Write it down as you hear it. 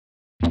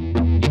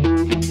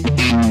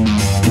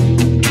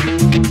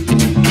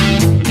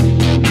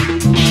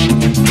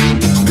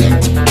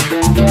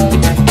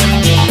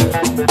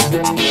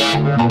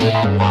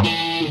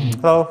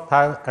Hello,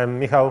 hi, I'm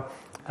Michal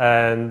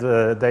and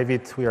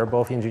David. We are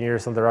both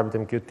engineers on the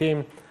RabbitMQ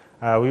team.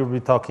 We will be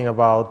talking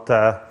about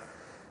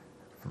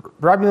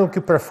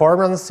RabbitMQ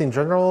performance in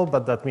general,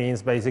 but that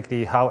means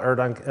basically how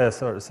Erlang,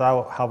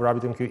 how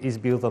RabbitMQ is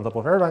built on top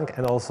of Erlang,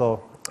 and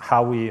also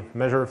how we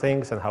measure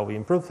things and how we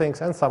improve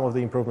things, and some of the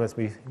improvements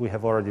we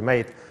have already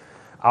made.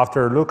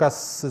 After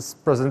Lucas's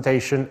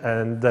presentation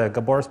and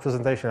Gabor's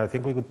presentation, I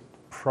think we could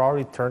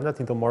probably turn that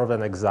into more of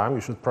an exam.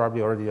 You should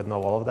probably already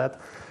know all of that.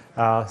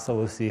 So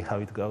we'll see how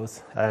it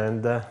goes.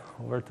 And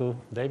over to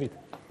David.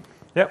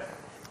 Yep.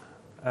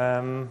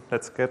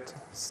 Let's get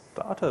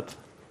started.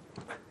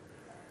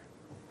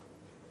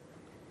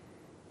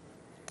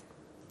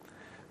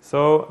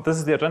 So this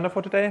is the agenda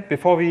for today.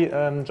 Before we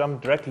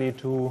jump directly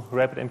to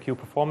RabbitMQ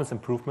performance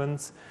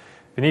improvements,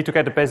 we need to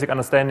get a basic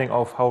understanding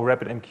of how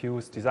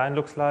RabbitMQ's design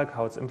looks like,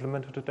 how it's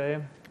implemented today.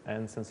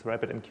 And since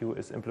RabbitMQ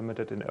is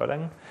implemented in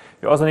Erlang,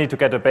 we also need to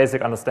get a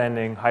basic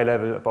understanding, high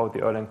level, about the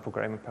Erlang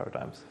programming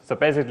paradigms. So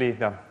basically,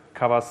 yeah,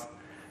 covers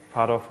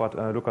part of what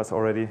Lucas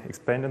already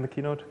explained in the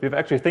keynote. We were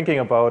actually thinking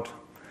about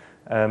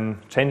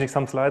changing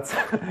some slides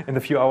in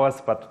a few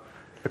hours, but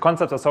the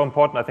concepts are so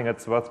important, I think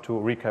it's worth to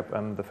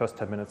recap the first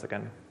 10 minutes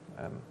again.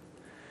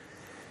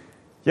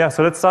 Yeah,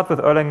 so let's start with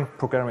Erlang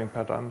programming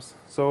paradigms.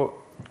 So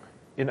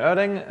in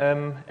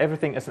Erlang,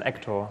 everything is an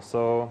actor.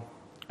 So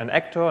an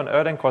actor in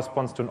Erlang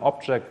corresponds to an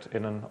object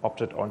in an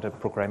object-oriented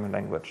programming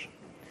language.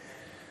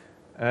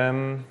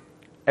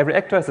 Every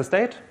actor has a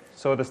state,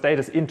 so the state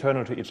is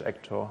internal to each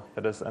actor.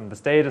 That is, the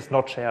state is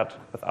not shared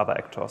with other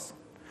actors.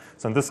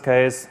 So in this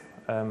case,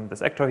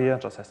 this actor here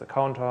just has a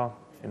counter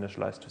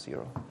initialized to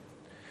 0.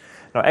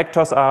 Now,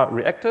 actors are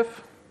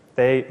reactive.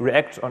 They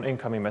react on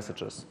incoming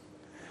messages.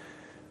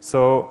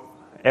 So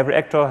every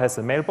actor has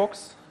a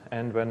mailbox,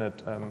 and when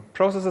it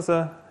processes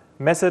a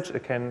message,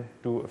 it can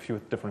do a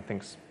few different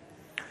things.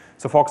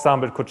 So for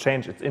example, it could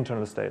change its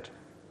internal state.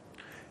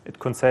 It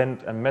could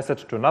send a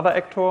message to another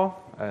actor,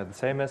 the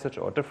same message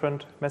or a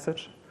different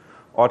message,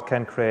 or it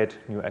can create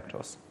new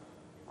actors.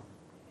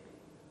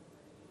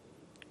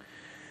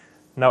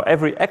 Now,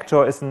 every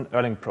actor is an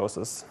Erlang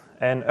process,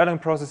 and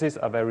Erlang processes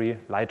are very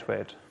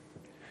lightweight.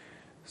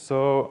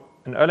 So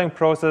an Erlang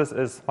process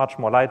is much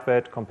more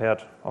lightweight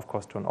compared, of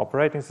course, to an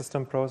operating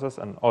system process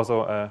and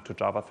also to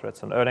Java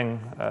threads. An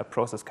Erlang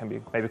process can be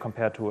maybe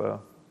compared to a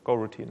Go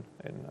routine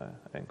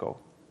in Go.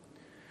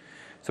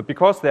 So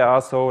because they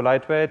are so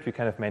lightweight, we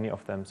can have many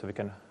of them. So we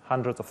can have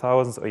hundreds of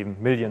thousands or even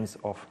millions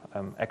of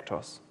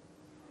actors.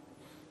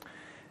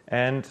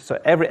 And so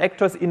every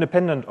actor is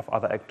independent of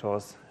other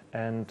actors.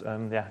 And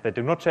yeah, they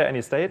do not share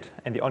any state.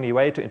 And the only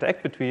way to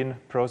interact between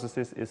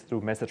processes is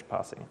through message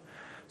passing.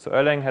 So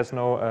Erlang has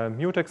no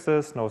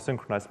mutexes, no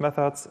synchronized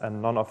methods,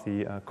 and none of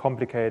the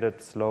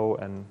complicated, slow,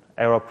 and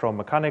error-prone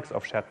mechanics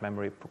of shared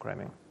memory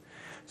programming.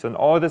 So in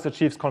all this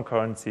achieves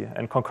concurrency.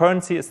 And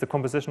concurrency is the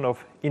composition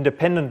of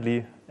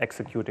independently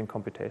executing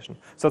computation.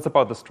 So it's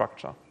about the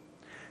structure.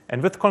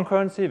 And with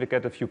concurrency, we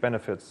get a few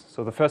benefits.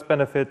 So the first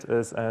benefit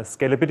is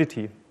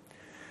scalability.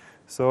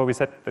 So we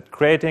said that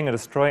creating and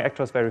destroying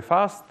actors very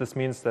fast. This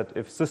means that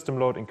if system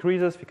load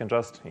increases, we can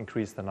just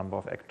increase the number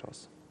of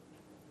actors.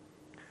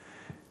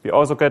 We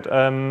also get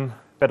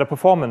better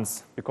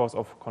performance because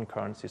of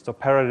concurrency. So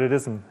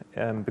parallelism,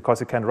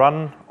 because you can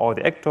run all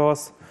the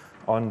actors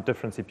on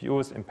different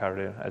CPUs in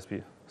parallel, as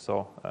we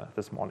saw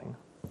this morning.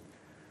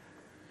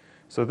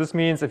 So this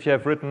means if you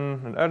have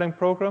written an Erlang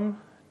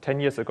program 10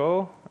 years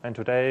ago, and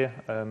today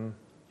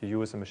you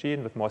use a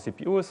machine with more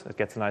CPUs, it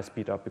gets a nice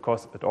speed up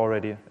because it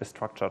already is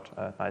structured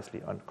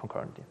nicely and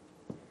concurrently.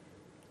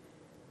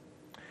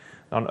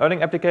 Now, an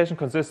Erlang application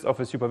consists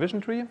of a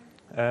supervision tree.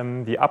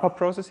 The upper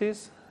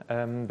processes,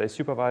 they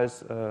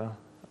supervise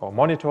or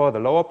monitor the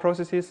lower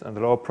processes, and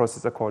the lower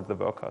processes are called the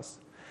workers.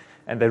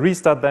 And they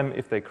restart them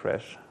if they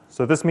crash.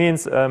 So this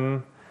means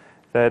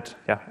that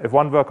if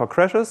one worker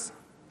crashes,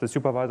 the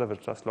supervisor will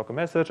just log a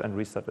message and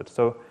restart it.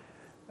 So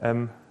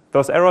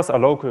those errors are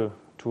local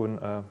to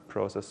a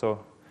process. So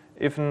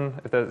if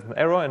there's an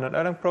error in an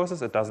Erlang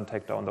process, it doesn't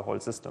take down the whole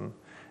system.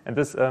 And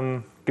this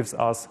gives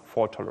us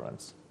fault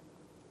tolerance.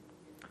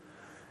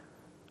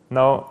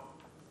 Now,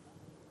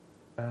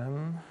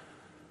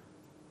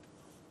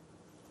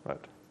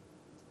 right.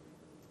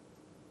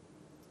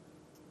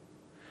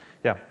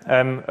 Yeah,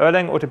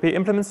 Erlang OTP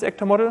implements the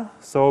actor model.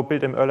 So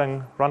built-in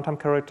Erlang runtime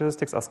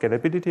characteristics are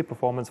scalability,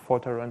 performance,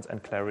 fault tolerance,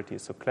 and clarity.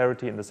 So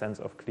clarity in the sense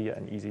of clear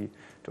and easy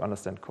to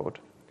understand code.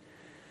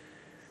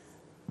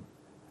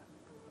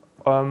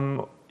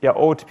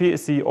 OOTP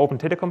is the Open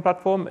Telecom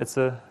platform. It's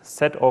a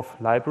set of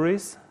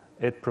libraries.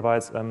 It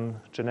provides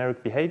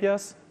generic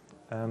behaviors.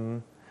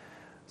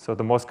 So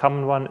the most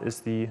common one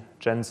is the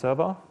gen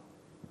server,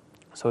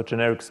 so a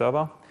generic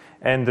server.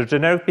 And the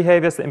generic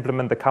behaviors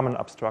implement the common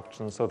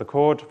abstraction, so the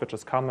code which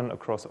is common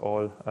across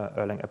all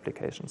Erlang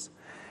applications.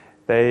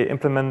 They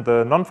implement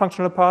the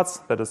non-functional parts,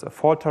 that is a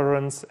fault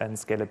tolerance and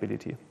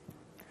scalability.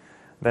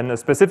 Then a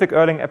specific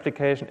Erlang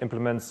application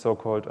implements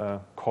so-called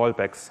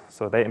callbacks.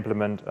 So they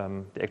implement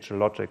the actual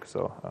logic.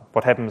 So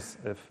what happens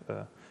if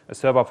a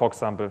server, for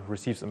example,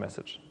 receives a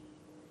message.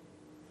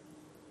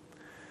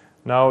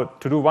 Now,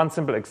 to do one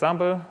simple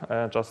example,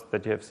 just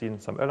that you have seen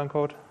some Erlang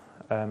code.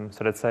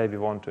 So let's say we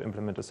want to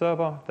implement a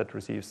server that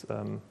receives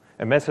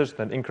a message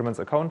that increments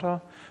a counter.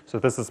 So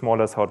this is more or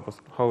less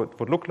how it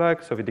would look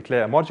like. So we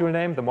declare a module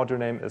name. The module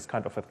name is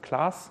kind of a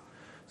class.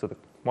 So the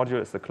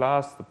module is the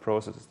class. The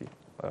process is the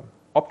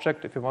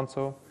object, if you want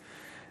so.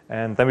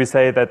 And then we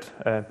say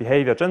that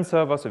behavior gen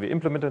server. So we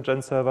implement a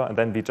gen server, and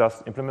then we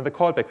just implement the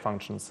callback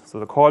functions. So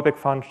the callback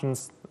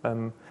functions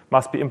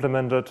must be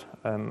implemented.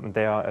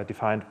 They are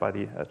defined by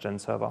the gen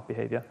server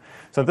behavior.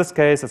 So in this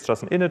case, it's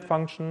just an init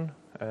function,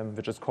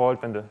 which is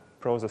called when the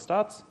process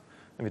starts.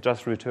 And we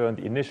just return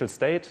the initial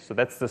state. So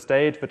that's the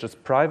state which is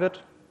private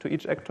to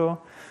each actor.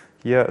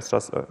 Here it's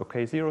just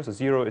OK 0. So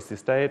 0 is the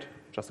state,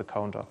 just a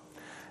counter.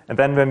 And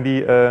then when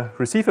we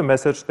receive a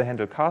message, the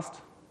handle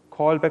cast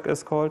callback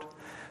is called.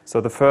 So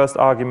the first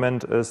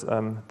argument is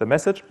the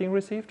message being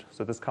received.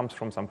 So this comes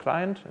from some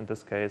client. In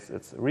this case,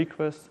 it's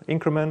request,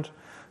 increment.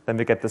 Then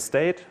we get the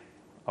state,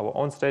 our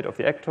own state of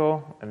the actor,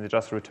 and we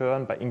just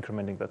return by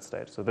incrementing that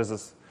state. So this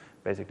is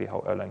basically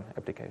how Erlang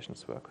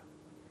applications work.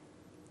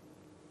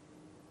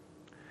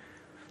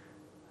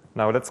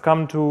 Now let's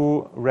come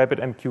to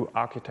RabbitMQ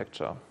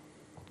architecture.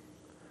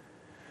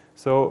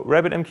 So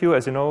RabbitMQ,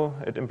 as you know,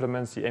 it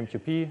implements the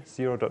AMQP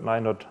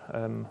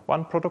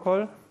 0.9.1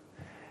 protocol.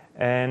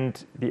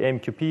 And the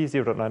AMQP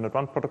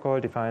 0.9.1 protocol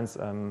defines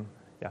the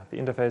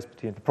interface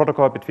between the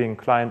protocol between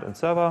client and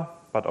server,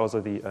 but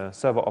also the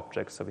server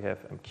objects. So we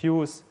have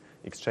queues,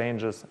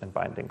 exchanges, and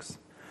bindings.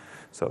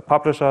 So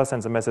publisher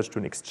sends a message to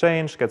an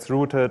exchange, gets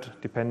routed,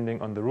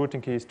 depending on the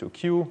routing keys, to a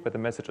queue where the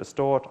message is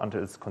stored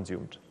until it's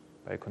consumed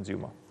by a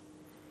consumer.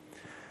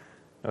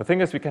 Now, the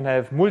thing is, we can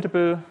have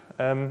multiple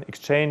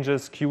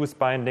exchanges, queues,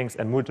 bindings,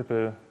 and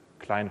multiple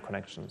client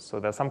connections. So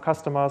there are some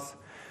customers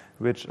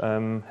which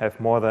have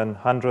more than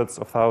hundreds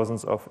of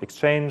thousands of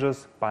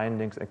exchanges,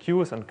 bindings, and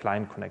queues, and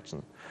client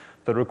connection.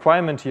 The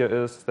requirement here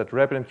is that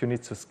RabbitMQ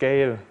needs to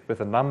scale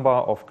with a number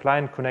of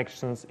client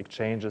connections,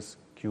 exchanges,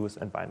 queues,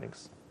 and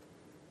bindings.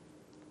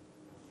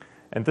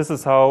 And this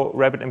is how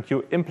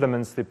RabbitMQ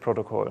implements the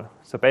protocol.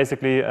 So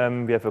basically,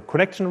 we have a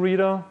connection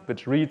reader,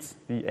 which reads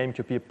the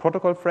AMQP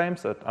protocol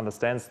frames, it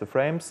understands the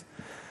frames.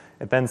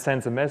 It then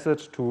sends a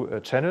message to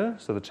a channel.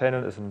 So the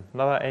channel is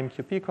another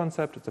AMQP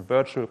concept. It's a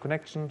virtual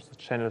connection. So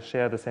channels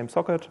share the same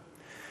socket.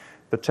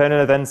 The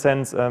channel then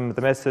sends the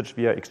message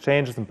via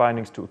exchanges and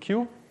bindings to a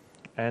queue.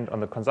 And on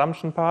the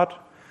consumption part,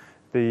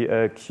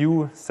 the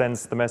queue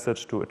sends the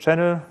message to a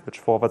channel, which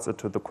forwards it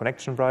to the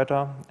connection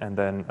writer, and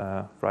then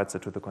writes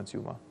it to the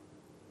consumer.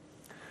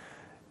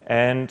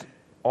 And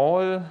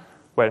all,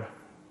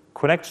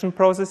 connection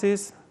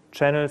processes,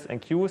 channels,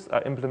 and queues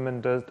are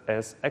implemented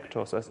as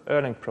actors, as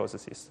Erlang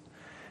processes.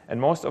 And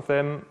most of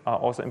them are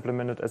also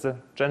implemented as a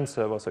gen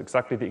server, so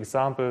exactly the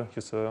example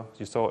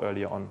you saw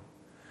earlier on.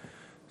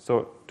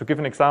 So to give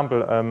an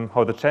example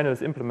how the channel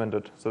is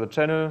implemented. So the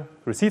channel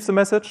receives a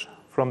message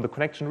from the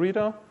connection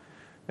reader.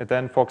 It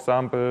then, for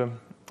example,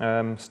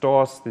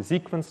 stores the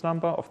sequence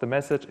number of the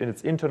message in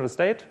its internal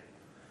state.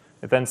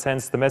 It then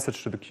sends the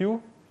message to the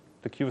queue.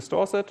 The queue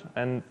stores it,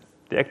 and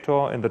the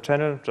actor in the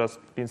channel just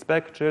beans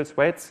back, chills,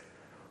 waits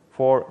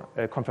for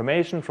a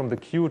confirmation from the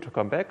queue to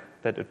come back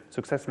that it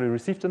successfully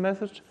received the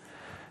message.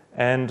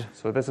 And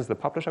so this is the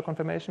publisher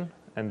confirmation.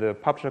 And the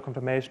publisher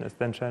confirmation is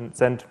then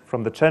sent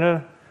from the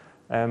channel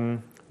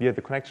via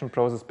the connection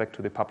process back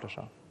to the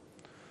publisher.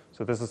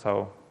 So this is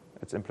how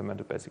it's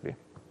implemented, basically.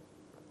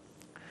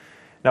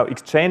 Now,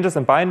 exchanges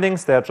and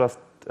bindings, they are just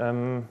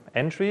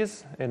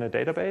entries in a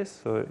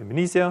database. So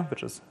Amnesia,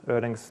 which is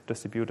Erlang's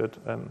distributed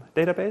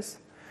database.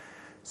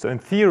 So in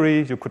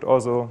theory, you could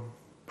also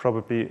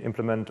probably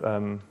implement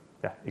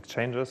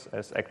exchanges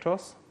as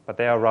actors, but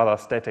they are rather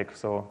static,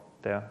 so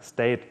their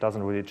state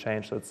doesn't really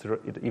change. So it's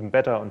even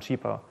better and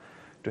cheaper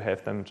to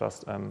have them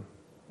just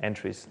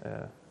entries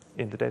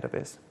in the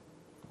database.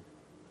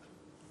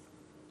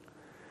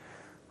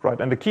 Right,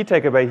 and the key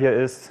takeaway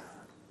here is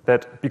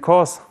that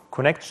because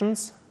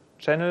connections,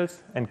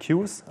 channels, and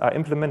queues are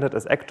implemented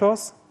as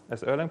actors,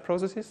 as Erlang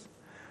processes,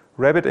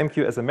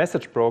 RabbitMQ as a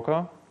message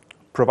broker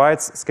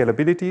provides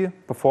scalability,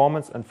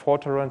 performance, and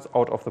fault tolerance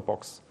out of the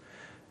box.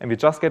 And we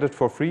just get it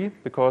for free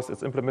because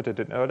it's implemented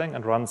in Erlang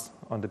and runs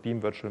on the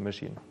Beam virtual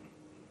machine.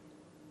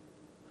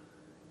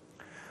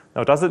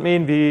 Now, does it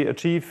mean we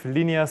achieve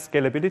linear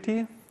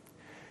scalability?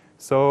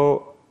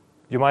 So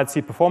you might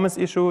see performance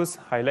issues,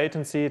 high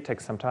latency, it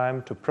takes some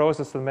time to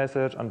process the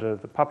message until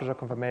the publisher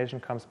confirmation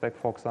comes back,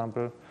 for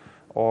example,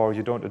 or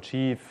you don't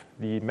achieve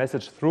the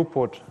message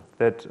throughput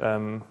that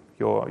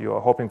you're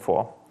hoping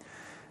for.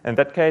 In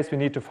that case, we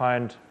need to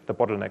find the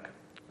bottleneck.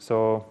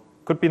 So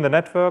could be in the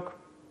network,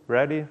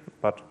 rarely,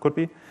 but could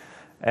be.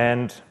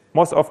 And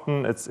most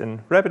often it's in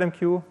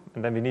RabbitMQ,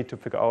 and then we need to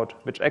figure out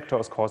which actor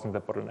is causing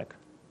that bottleneck.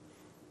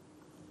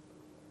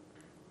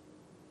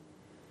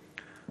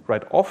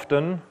 Right,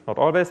 often, not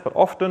always, but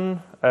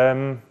often,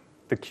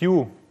 the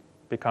queue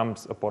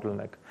becomes a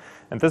bottleneck.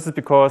 And this is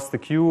because the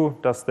queue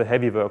does the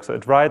heavy work. So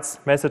it writes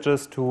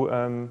messages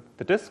to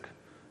the disk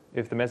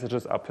if the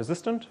messages are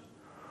persistent.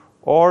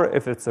 Or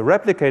if it's a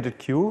replicated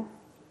queue,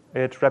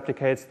 it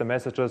replicates the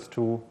messages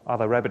to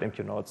other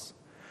RabbitMQ nodes.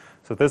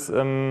 So this,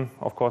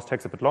 of course,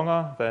 takes a bit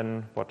longer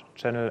than what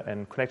channel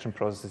and connection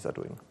processes are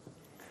doing.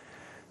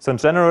 So in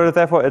general,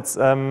 therefore, it's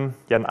an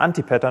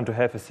anti-pattern to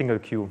have a single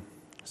queue.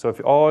 So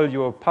if all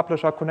your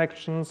publisher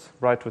connections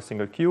write to a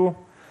single queue,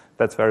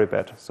 that's very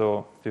bad.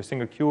 So your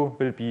single queue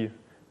will be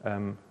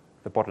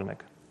the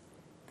bottleneck.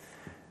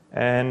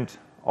 And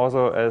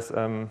also, as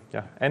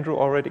Andrew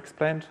already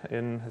explained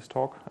in his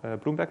talk,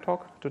 Bloomberg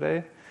talk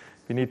today,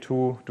 we need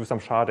to do some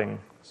sharding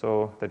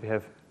so that we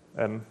have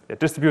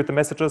distribute the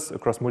messages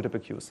across multiple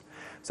queues.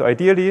 So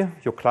ideally,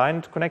 your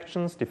client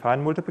connections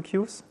define multiple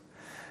queues.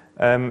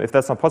 If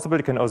that's not possible,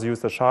 you can also use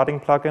the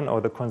sharding plugin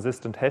or the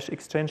consistent hash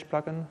exchange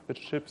plugin, which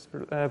ships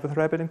with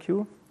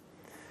RabbitMQ.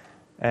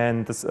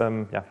 And this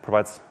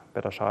provides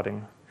better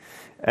sharding.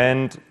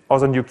 And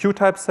also new queue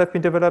types have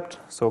been developed.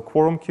 So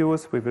quorum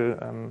queues, we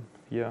will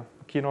hear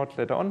a keynote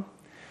later on.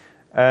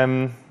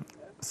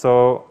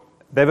 So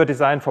they were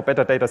designed for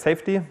better data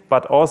safety,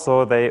 but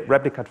also they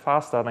replicate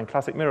faster than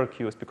classic mirror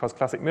queues, because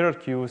classic mirror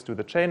queues do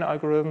the chain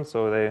algorithm.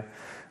 So they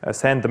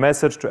send the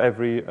message to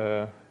every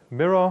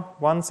mirror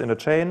once in a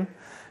chain.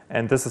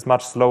 And this is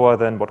much slower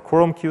than what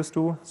quorum queues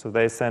do. So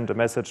they send a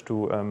message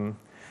to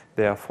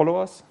their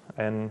followers.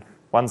 And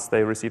once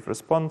they receive a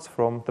response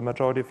from the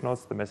majority of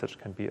nodes, the message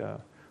can be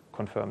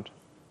confirmed.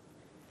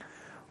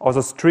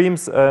 Also,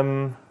 streams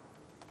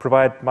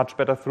provide much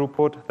better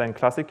throughput than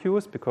classic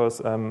queues,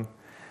 because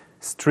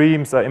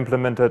streams are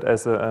implemented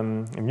as a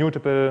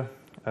immutable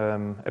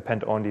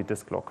append-only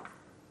disk lock.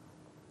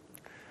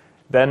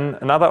 Then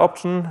another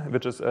option,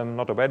 which is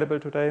not available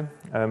today,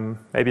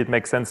 maybe it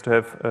makes sense to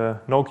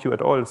have no queue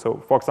at all.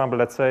 So for example,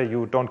 let's say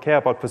you don't care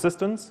about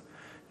persistence,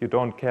 you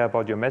don't care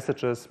about your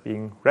messages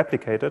being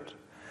replicated.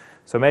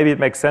 So maybe it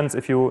makes sense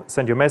if you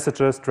send your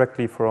messages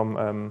directly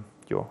from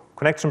your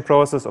connection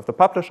process of the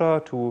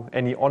publisher to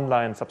any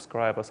online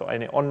subscribers or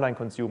any online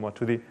consumer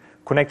to the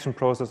connection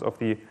process of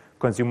the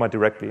consumer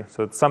directly.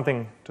 So it's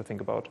something to think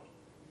about.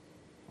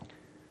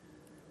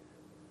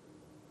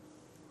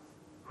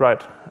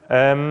 Right.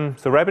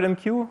 So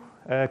RabbitMQ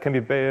can be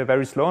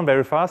very slow and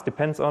very fast.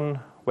 Depends on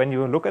when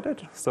you look at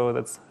it. So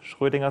that's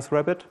Schrödinger's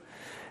rabbit.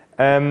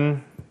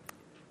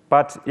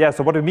 But yeah,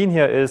 so what we mean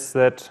here is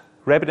that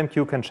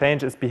RabbitMQ can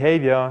change its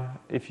behavior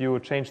if you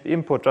change the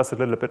input just a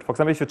little bit. For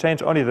example, if you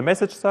change only the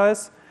message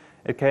size,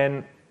 it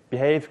can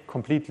behave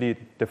completely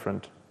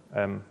different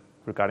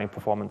regarding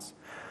performance.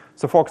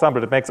 So for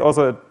example, it makes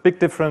also a big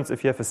difference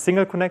if you have a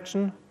single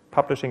connection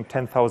publishing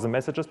 10,000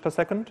 messages per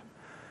second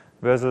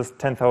versus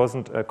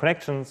 10,000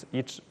 connections,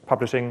 each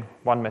publishing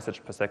one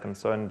message per second.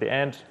 So in the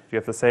end, you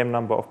have the same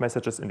number of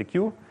messages in the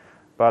queue,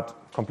 but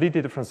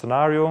completely different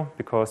scenario,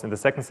 because in the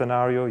second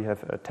scenario, you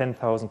have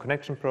 10,000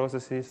 connection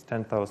processes,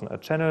 10,000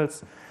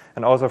 channels,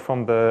 and also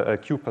from the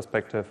queue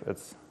perspective,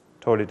 it's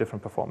totally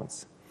different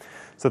performance.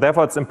 So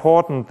therefore, it's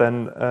important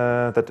then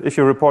that if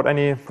you report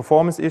any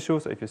performance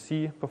issues, or if you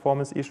see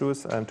performance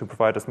issues, to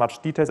provide as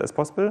much details as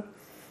possible,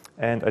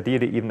 and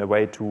ideally even a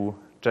way to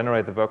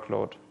generate the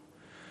workload.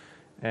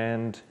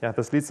 And yeah,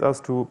 this leads us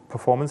to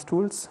performance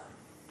tools.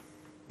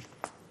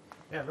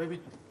 Yeah, maybe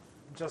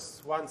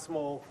just one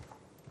small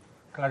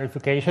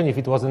clarification, if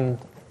it wasn't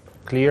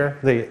clear.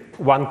 The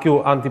one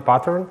queue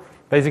anti-pattern,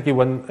 basically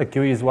when a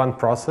queue is one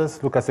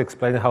process, Lucas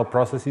explained how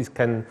processes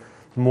can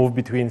move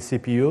between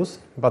CPUs,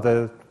 but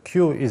a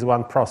queue is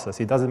one process.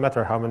 It doesn't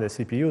matter how many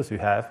CPUs you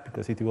have,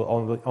 because it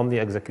will only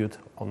execute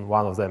on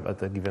one of them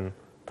at a given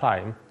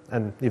time.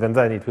 And even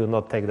then, it will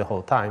not take the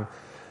whole time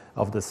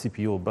of the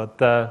CPU.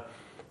 But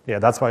yeah,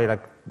 that's why,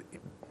 like,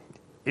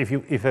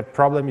 if a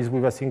problem is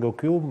with a single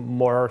queue,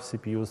 more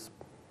CPUs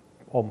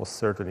almost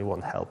certainly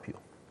won't help you.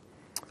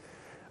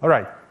 All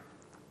right.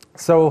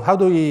 So how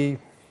do we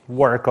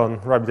work on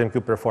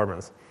RabbitMQ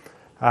performance?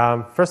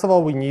 First of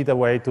all, we need a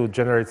way to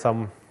generate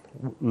some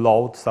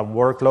load, some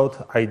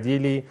workload.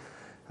 Ideally,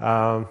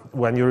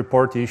 when you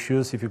report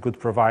issues, if you could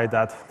provide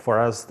that for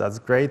us, that's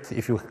great.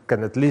 If you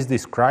can at least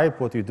describe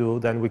what you do,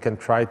 then we can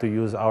try to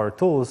use our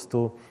tools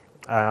to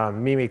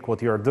mimic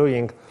what you're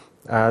doing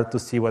to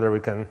see whether we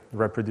can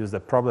reproduce the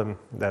problem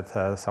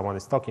that someone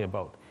is talking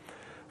about.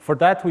 For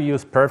that, we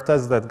use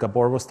perf-test that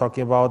Gabor was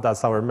talking about.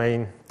 That's our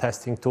main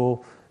testing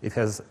tool. It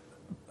has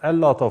a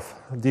lot of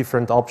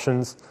different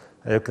options.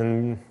 You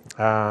can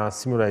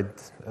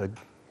simulate a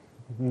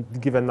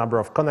given number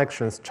of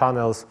connections,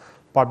 channels,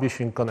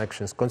 publishing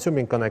connections,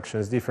 consuming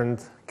connections,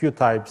 different queue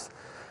types,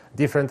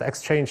 different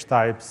exchange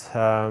types,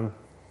 a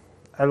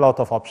lot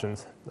of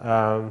options.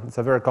 It's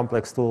a very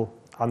complex tool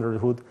under the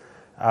hood.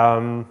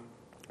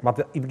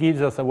 But it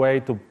gives us a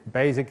way to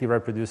basically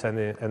reproduce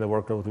any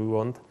workload we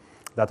want.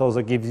 That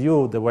also gives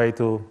you the way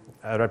to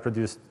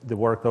reproduce the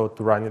workload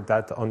to run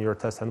that on your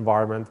test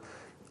environment.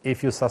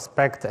 If you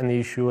suspect an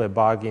issue, a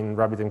bug in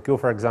RabbitMQ,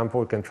 for example,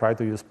 you can try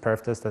to use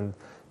perf-test and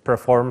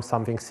perform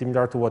something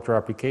similar to what your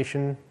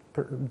application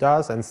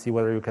does and see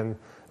whether you can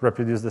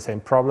reproduce the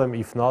same problem.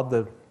 If not,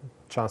 the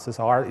chances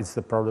are it's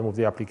the problem with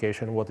the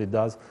application, what it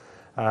does,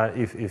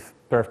 if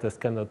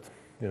perf-test cannot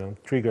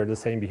trigger the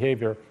same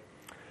behavior.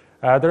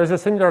 There is a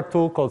similar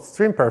tool called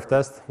stream perf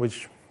test,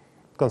 which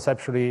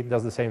conceptually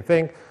does the same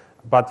thing,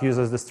 but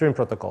uses the stream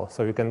protocol.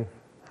 So you can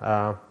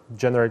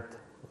generate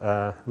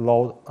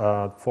load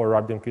for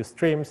RabbitMQ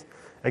streams.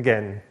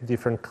 Again,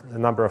 different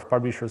number of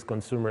publishers,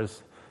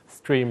 consumers,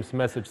 streams,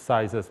 message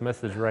sizes,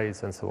 message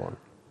rates, and so on.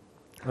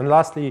 And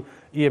lastly,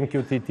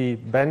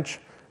 EMQTT bench.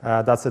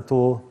 That's a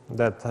tool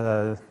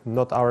that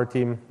not our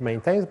team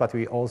maintains, but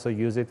we also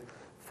use it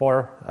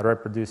for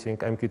reproducing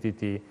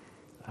MQTT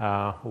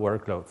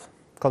workloads.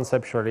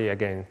 Conceptually,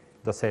 again,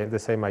 the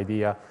same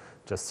idea,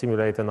 just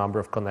simulate a number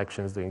of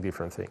connections doing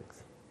different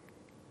things.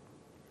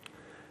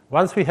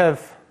 Once we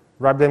have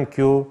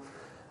RabbitMQ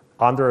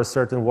under a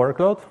certain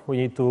workload, we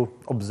need to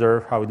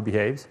observe how it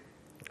behaves.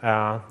 There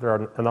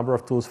are a number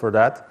of tools for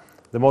that.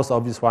 The most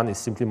obvious one is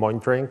simply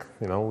monitoring.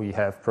 We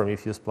have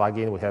Prometheus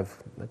plugin, we have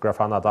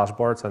Grafana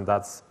dashboards, and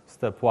that's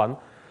step one.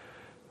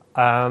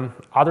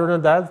 Other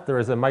than that, there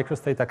is a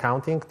microstate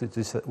accounting,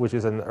 which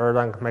is an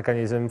Erlang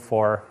mechanism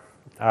for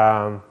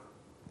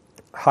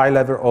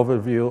high-level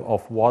overview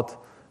of what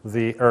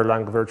the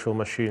Erlang virtual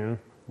machine,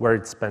 where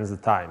it spends the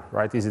time,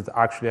 right? Is it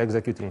actually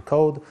executing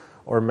code,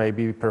 or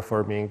maybe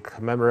performing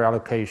memory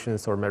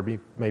allocations, or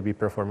maybe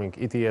performing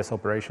ETS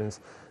operations?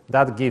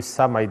 That gives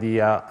some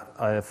idea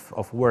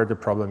of where the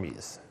problem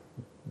is.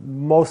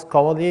 Most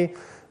commonly,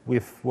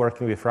 with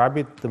working with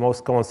Rabbit, the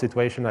most common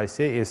situation I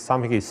see is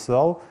something is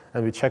slow,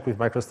 and we check with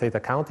microstate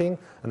accounting,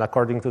 and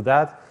according to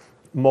that,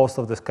 most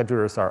of the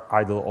schedulers are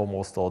idle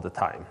almost all the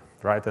time,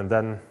 right? And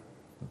then,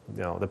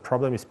 the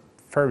problem is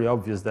fairly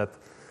obvious that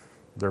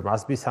there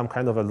must be some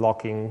kind of a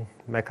locking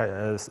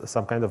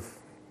some kind of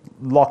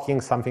locking,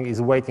 something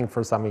is waiting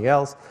for something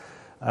else,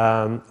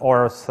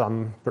 or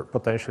some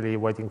potentially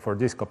waiting for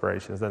disk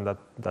operations. Then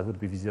that would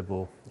be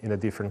visible in a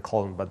different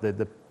column. But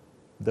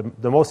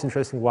the most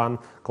interesting one,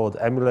 called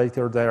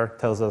emulator, there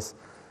tells us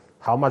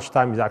how much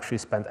time is actually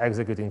spent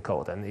executing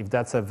code. And if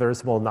that's a very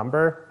small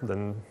number,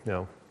 then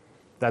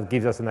that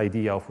gives us an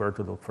idea of where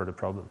to look for the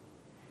problem.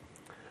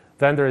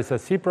 Then there is a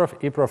cprof,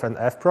 eprof, and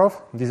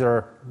fprof. These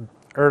are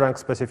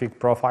Erlang-specific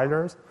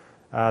profilers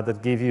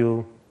that give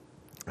you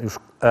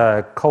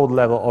a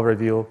code-level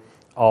overview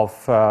of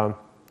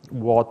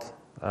what,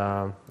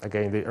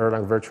 again, the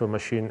Erlang virtual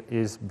machine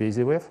is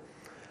busy with.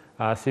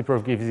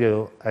 cprof gives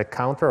you a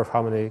counter of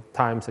how many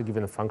times a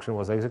given function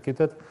was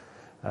executed.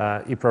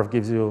 eprof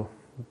gives you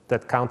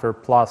that counter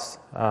plus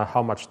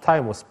how much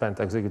time was spent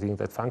executing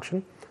that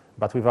function,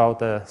 but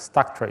without a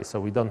stack trace, so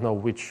we don't know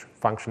which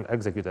function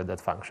executed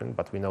that function,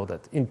 but we know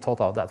that in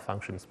total that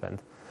function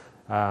spent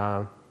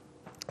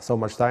so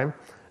much time.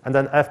 And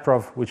then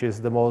fprof, which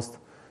is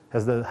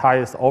has the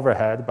highest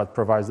overhead, but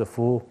provides the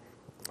full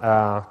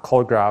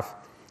call graph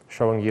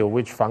showing you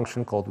which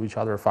function called which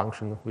other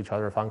function,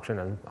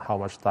 and how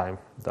much time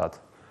that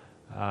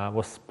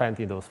was spent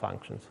in those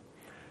functions.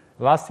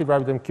 Lastly,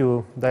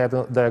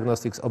 RabbitMQ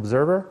Diagnostics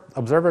Observer.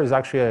 Observer is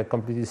actually a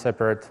completely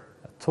separate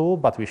tool,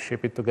 but we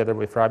ship it together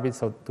with Rabbit,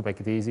 so to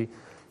make it easy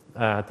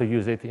to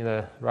use it in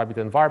a Rabbit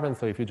environment.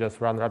 So if you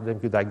just run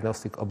RabbitMQ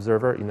Diagnostic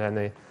Observer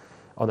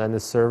on any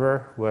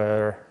server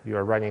where you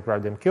are running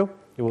RabbitMQ,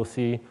 you will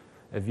see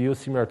a view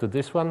similar to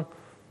this one.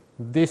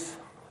 This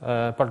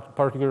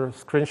particular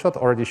screenshot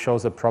already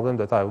shows a problem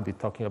that I will be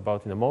talking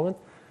about in a moment.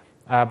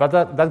 But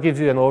that gives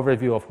you an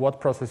overview of what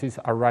processes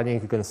are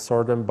running. You can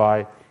sort them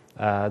by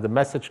the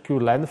message queue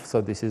length.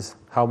 So this is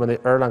how many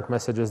Erlang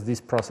messages this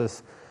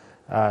process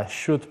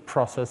should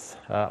process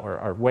or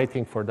are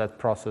waiting for that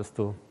process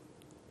to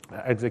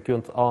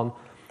execute on.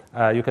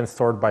 You can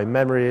sort by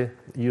memory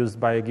used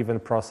by a given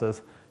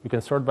process. You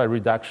can sort by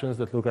reductions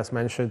that Lucas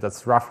mentioned.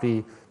 That's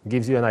roughly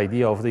gives you an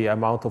idea of the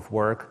amount of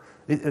work.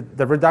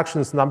 The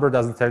reductions number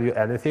doesn't tell you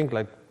anything,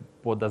 like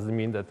what does it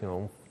mean that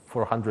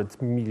 400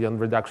 million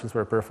reductions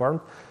were performed.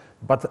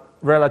 But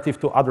relative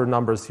to other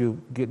numbers, you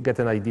get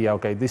an idea,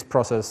 okay, this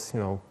process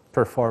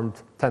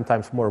performed 10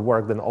 times more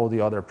work than all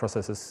the other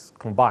processes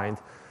combined.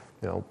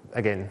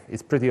 Again,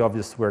 it's pretty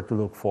obvious where to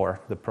look for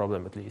the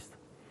problem at least.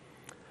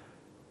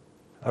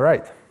 All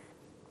right.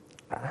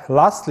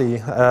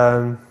 Lastly,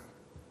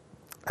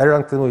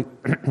 Erlang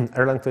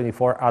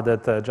 24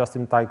 added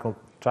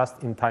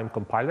just-in-time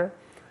compiler,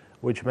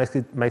 which makes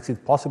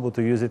it possible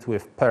to use it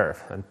with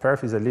perf. And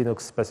perf is a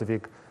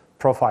Linux-specific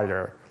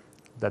profiler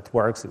that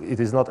works. It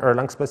is not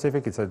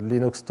Erlang-specific. It's a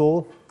Linux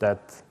tool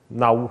that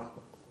now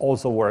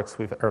also works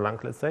with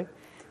Erlang, let's say.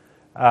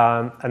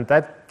 And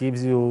that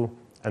gives you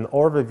an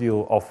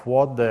overview of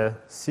what the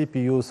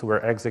CPUs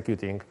were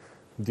executing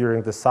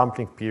during the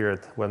sampling period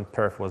when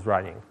perf was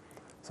running.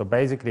 So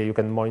basically, you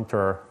can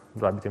monitor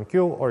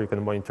RabbitMQ, or you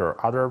can monitor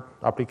other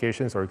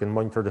applications, or you can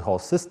monitor the whole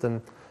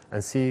system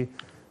and see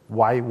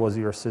why was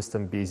your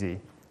system busy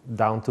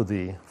down to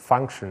the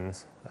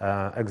functions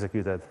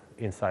executed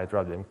inside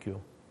RabbitMQ.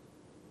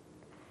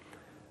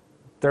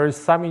 There is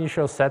some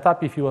initial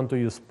setup if you want to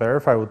use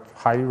perf. I would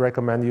highly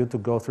recommend you to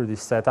go through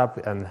this setup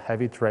and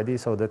have it ready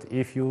so that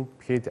if you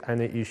hit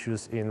any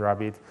issues in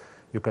Rabbit,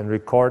 you can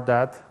record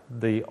that.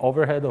 The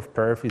overhead of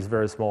perf is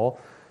very small.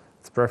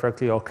 It's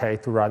perfectly okay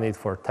to run it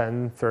for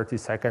 10, 30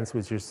 seconds,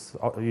 which is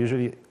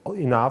usually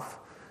enough.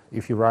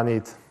 If you run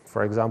it,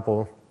 for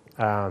example,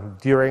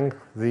 during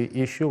the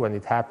issue when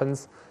it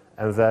happens,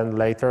 and then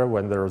later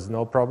when there is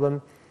no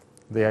problem,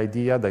 the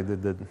idea,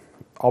 the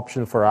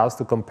option for us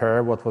to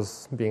compare what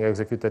was being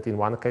executed in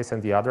one case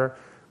and the other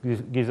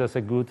gives us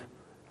a good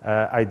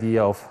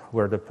idea of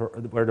where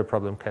the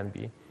problem can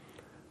be.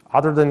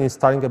 Other than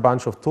installing a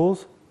bunch of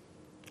tools,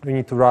 we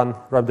need to run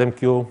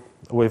RabbitMQ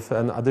with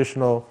an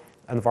additional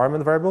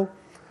environment variable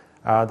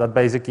that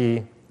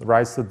basically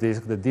writes to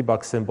disk the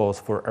debug symbols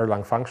for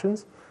Erlang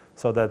functions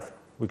so that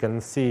we can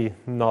see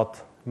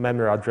not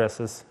memory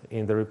addresses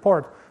in the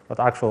report, but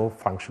actual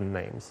function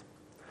names.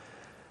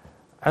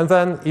 And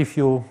then if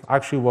you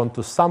actually want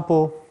to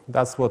sample,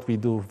 that's what we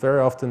do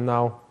very often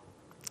now,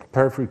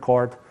 perf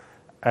record,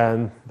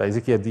 and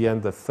basically at the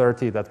end of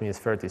 30, that means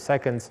 30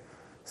 seconds.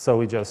 So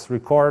we just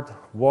record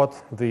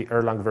what the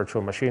Erlang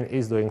virtual machine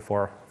is doing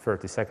for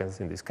 30 seconds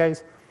in this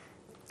case,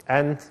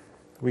 and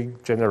we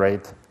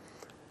generate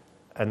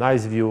a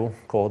nice view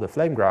called a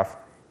flame graph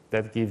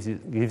that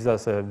gives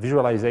us a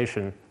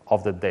visualization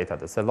of the data.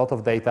 That's a lot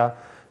of data,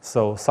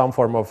 so some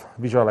form of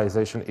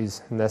visualization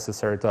is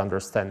necessary to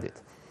understand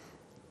it.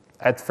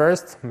 At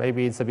first,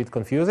 maybe it's a bit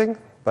confusing,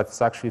 but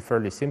it's actually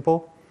fairly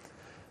simple.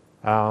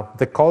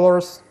 The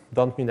colors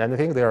don't mean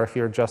anything. They are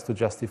here just to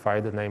justify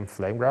the name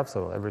flame graph,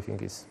 so everything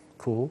is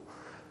cool.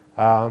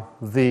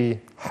 The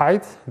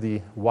height,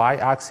 the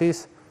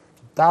y-axis,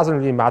 doesn't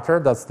really matter.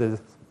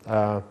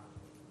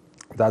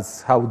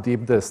 That's how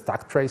deep the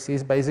stack trace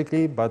is,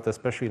 basically, but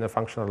especially in a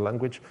functional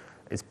language,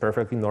 it's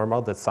perfectly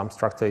normal that some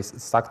stack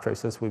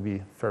traces will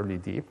be fairly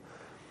deep.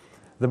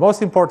 The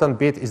most important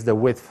bit is the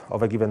width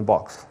of a given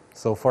box.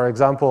 So for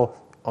example,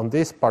 on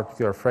this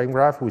particular frame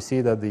graph, we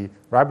see that the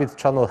Rabbit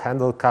channel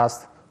handle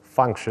cast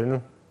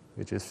function,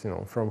 which is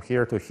from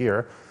here to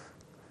here,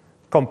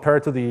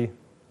 compared to the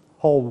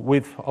whole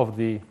width of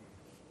the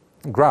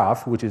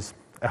graph, which is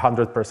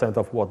 100%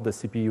 of what the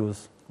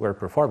CPUs were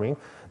performing,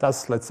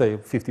 that's, let's say,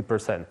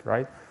 50%,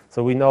 right?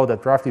 So we know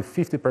that roughly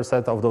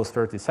 50% of those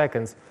 30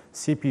 seconds,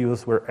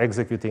 CPUs were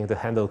executing the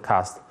handle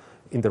cast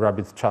in the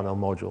Rabbit channel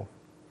module.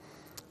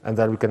 And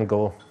then we can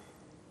go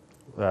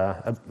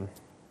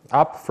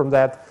up from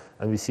that,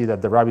 and we see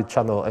that the Rabbit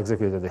channel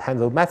executed the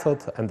handle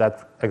method, and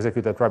that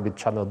executed Rabbit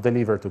channel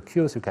delivered to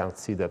queues. You can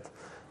see that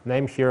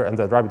name here, and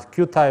the Rabbit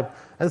queue type,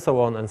 and so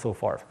on and so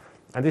forth.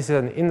 And this is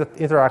an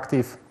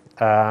interactive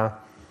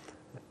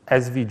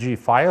SVG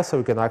file, so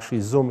we can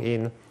actually zoom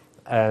in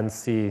and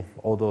see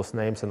all those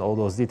names and all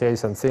those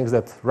details and things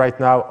that right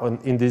now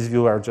in this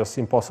view are just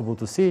impossible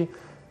to see.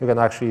 You can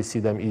actually see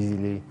them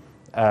easily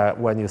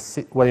when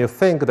you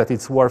think that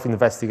it's worth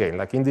investigating.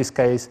 Like in this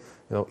case,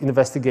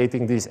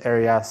 investigating this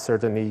area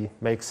certainly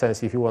makes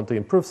sense if you want to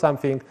improve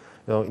something.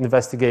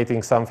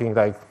 Investigating something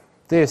like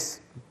this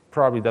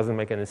probably doesn't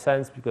make any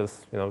sense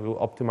because you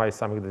optimize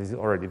something that is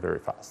already very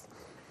fast.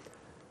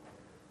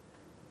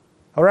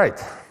 All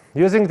right,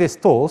 using these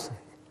tools,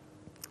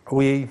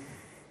 we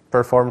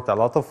performed a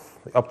lot of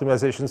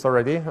optimizations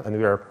already, and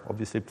we are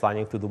obviously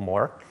planning to do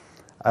more.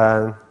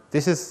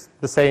 This is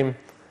the same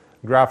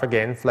graph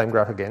again, flame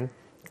graph again.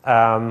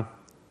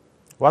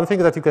 One thing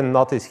that you can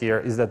notice here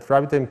is that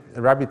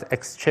Rabbit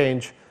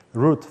exchange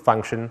root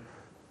function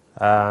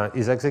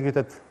is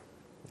executed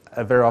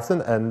very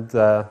often, and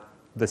the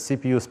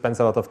CPU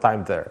spends a lot of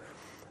time there.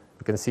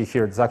 You can see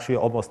here it's actually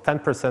almost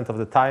 10% of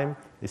the time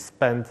is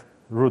spent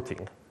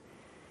rooting.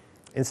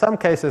 In some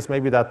cases,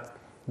 maybe that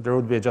there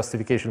would be a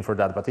justification for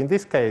that, but in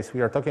this case,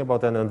 we are talking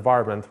about an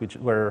environment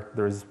where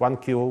there is one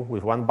queue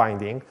with one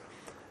binding,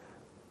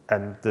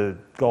 and the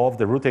goal of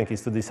the routing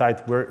is to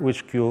decide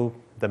which queue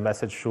the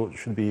message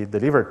should be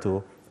delivered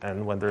to,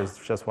 and when there is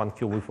just one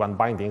queue with one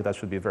binding, that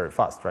should be very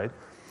fast, right?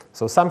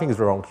 So something is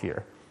wrong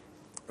here.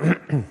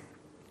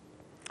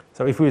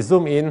 So if we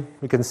zoom in,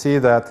 we can see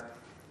that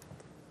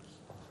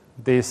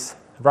this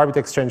Rabbit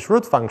exchange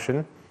root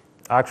function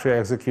actually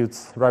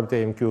executes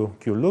RabbitMQ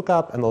queue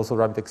lookup and also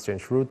Rabbit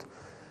exchange root,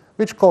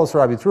 which calls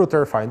Rabbit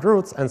router, find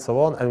routes, and so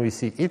on. And we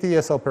see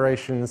ETS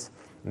operations,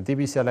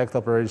 DB select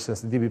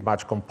operations, DB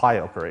match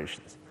compile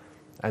operations.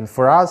 And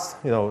for us,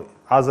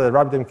 as a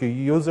RabbitMQ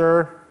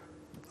user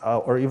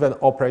or even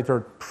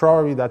operator,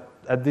 probably that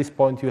at this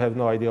point you have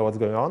no idea what's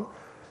going on.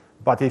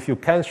 But if you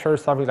can share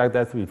something like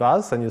that with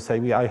us, and you say,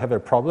 I have a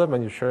problem,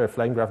 and you share a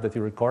flame graph that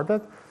you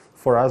recorded,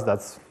 for us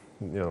that's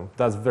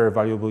very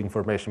valuable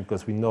information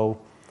because we know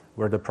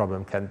where the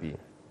problem can be.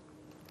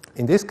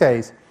 In this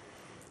case,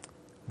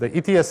 the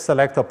ETS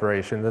select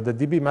operation, the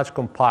DB match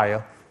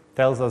compile,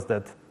 tells us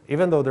that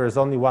even though there is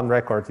only one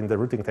record in the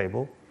routing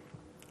table,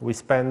 we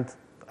spend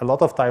a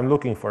lot of time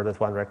looking for that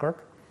one record.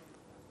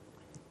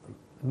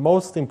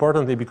 Most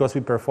importantly, because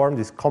we perform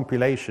this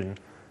compilation,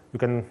 you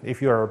can,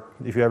 if you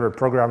ever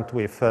programmed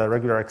with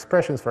regular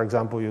expressions, for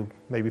example, you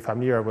may be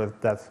familiar with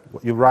that.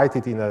 You write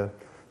it in a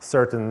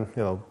certain,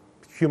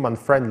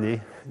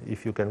 human-friendly,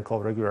 if you can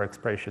call regular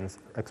expressions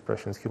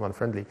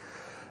human-friendly,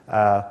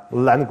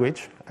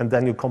 language, and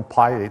then you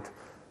compile it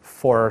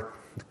for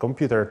the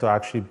computer to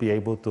actually be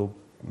able to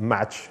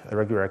match a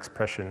regular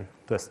expression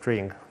to a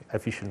string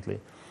efficiently.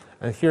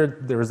 And here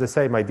there is the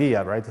same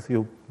idea, right?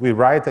 We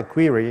write a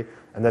query,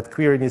 and that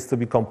query needs to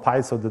be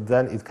compiled so that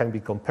then it can be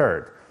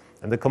compared.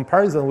 And the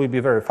comparison will be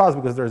very fast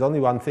because there's only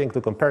one thing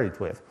to compare it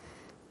with.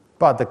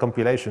 But the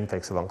compilation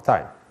takes a long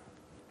time.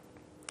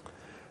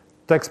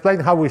 To explain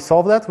how we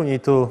solve that, we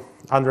need to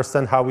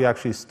understand how we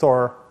actually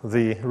store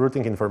the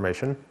routing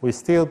information. We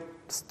still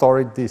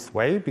store it this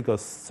way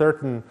because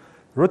certain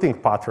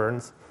routing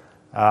patterns,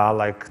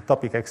 like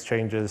topic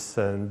exchanges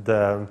and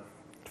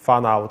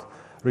fan out,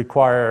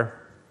 require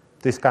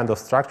this kind of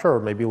structure, or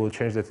maybe we'll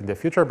change that in the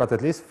future, but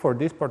at least for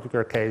this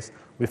particular case,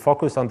 we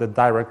focus on the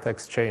direct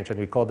exchange, and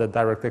we call that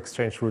direct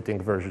exchange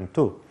routing version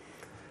 2.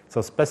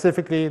 So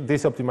specifically,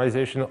 this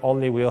optimization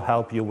only will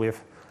help you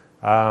with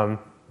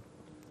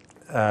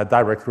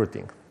direct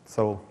routing.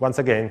 So once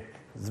again,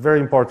 it's very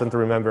important to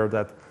remember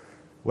that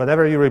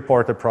whenever you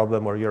report a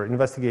problem or you're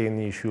investigating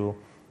an issue,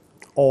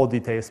 all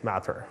details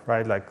matter,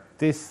 right? Like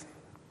this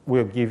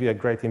will give you a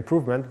great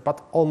improvement,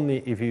 but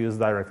only if you use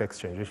direct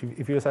exchange. If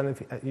you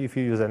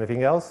use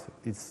anything else,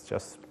 it's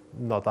just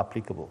not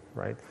applicable,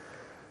 right?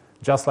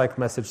 Just like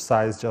message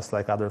size, just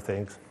like other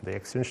things, the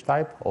exchange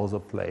type also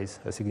plays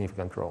a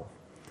significant role.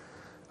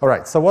 All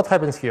right, so what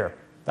happens here?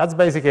 That's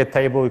basically a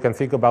table. You can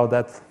think about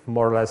that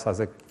more or less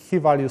as a key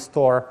value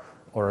store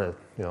or a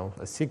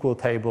SQL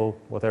table,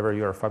 whatever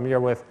you're familiar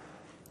with.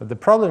 But the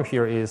problem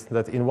here is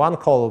that in one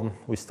column,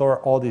 we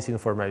store all this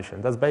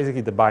information. That's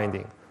basically the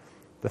binding.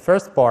 The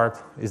first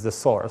part is the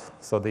source,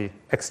 so the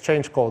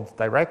exchange called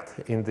direct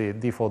in the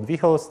default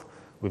vhost.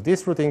 With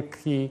this routing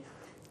key,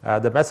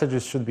 the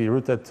messages should be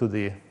routed to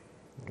the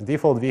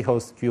default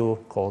vhost queue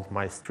called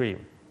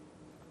myStream.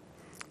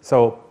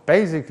 So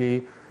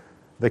basically,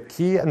 the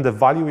key and the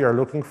value we are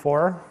looking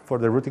for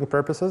the routing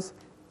purposes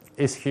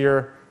is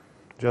here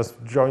just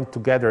joined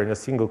together in a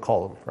single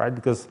column, right?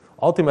 Because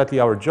ultimately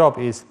our job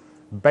is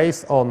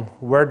based on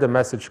where the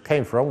message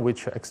came from,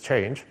 which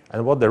exchange,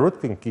 and what the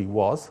routing key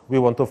was, we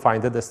want to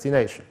find the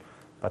destination.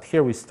 But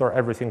here we store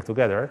everything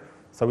together,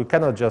 so we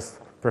cannot just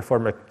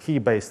perform a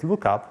key-based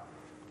lookup.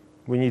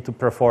 We need to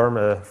perform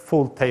a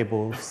full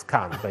table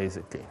scan,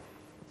 basically.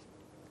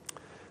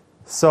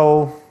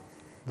 So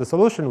the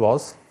solution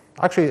was,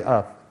 actually,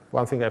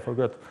 one thing I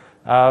forgot.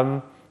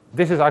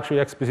 This is actually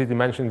explicitly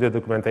mentioned in the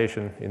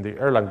documentation, in the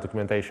Erlang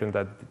documentation,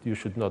 that you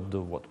should not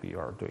do what we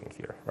are doing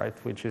here, right?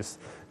 Which is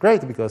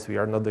great because we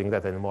are not doing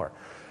that anymore.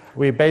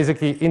 We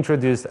basically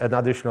introduced an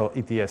additional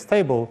ETS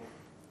table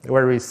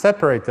where we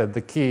separated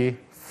the key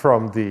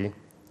from the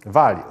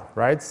value,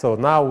 right? So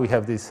now we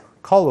have this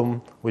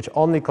column which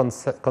only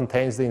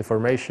contains the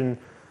information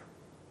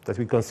that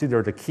we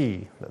consider the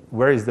key.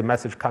 Where is the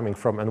message coming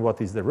from and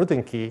what is the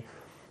routing key?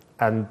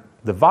 And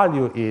the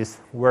value is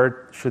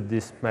where should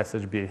this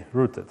message be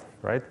routed,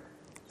 right?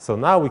 So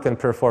now we can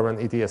perform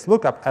an ETS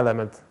lookup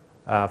element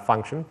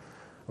function,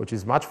 which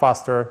is much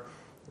faster.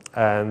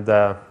 And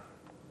the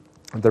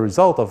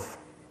result of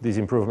these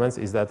improvements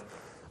is that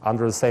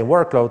under the same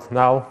workload,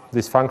 now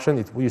this function,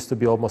 it used to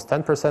be almost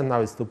 10%, now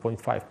it's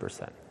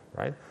 2.5%,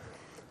 right?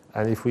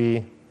 And if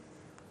we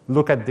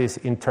look at this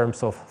in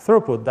terms of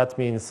throughput, that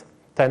means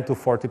 10 to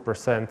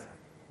 40%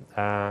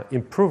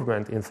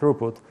 improvement in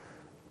throughput.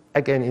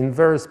 Again, in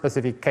very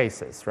specific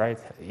cases, right?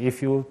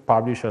 If you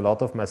publish a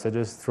lot of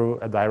messages through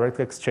a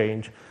direct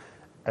exchange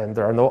and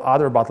there are no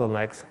other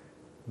bottlenecks,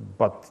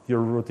 but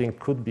your routing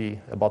could be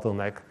a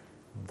bottleneck,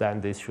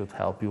 then this should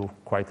help you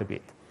quite a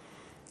bit.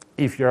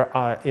 If you're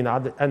in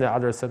any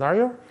other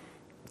scenario,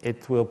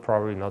 it will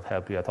probably not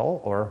help you at all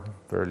or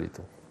very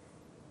little.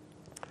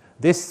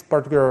 This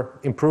particular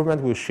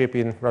improvement will ship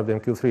in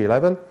RabbitMQ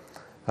 3.11.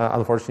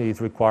 Unfortunately,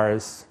 it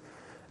requires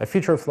a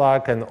feature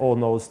flag and all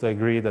nodes to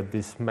agree that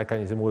this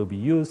mechanism will be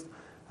used,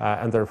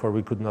 and therefore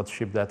we could not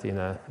ship that in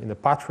a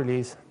patch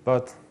release.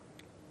 But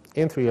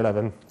in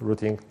 3.11,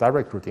 routing,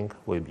 direct routing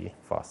will be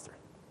faster.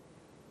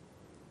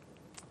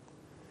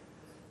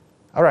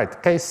 All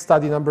right, case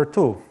study number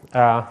 2.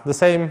 The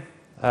same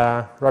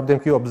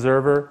RabbitMQ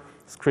observer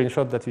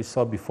screenshot that we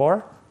saw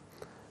before.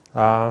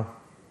 The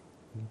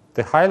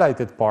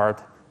highlighted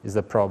part is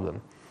the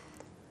problem.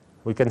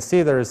 We can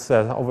see there is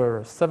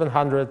over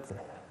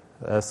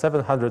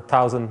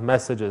 700,000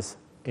 messages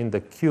in the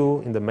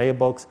queue, in the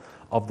mailbox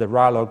of the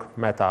ralog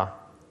meta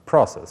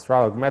process.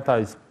 Ralog meta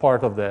is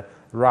part of the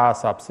RA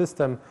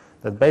subsystem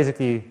that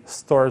basically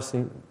stores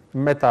in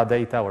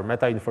metadata or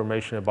meta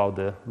information about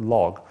the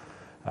log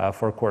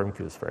for quorum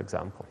queues, for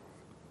example.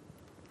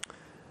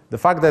 The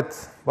fact that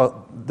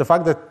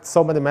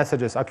so many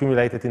messages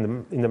accumulated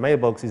in the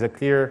mailbox is a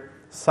clear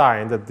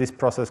sign that this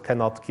process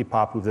cannot keep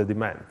up with the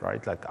demand,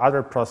 right? Like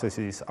other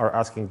processes are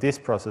asking this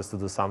process to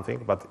do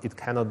something, but it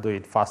cannot do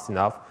it fast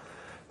enough.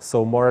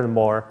 So more and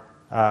more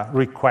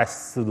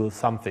requests to do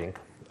something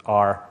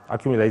are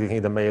accumulating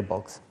in the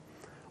mailbox.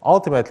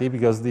 Ultimately,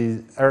 because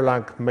the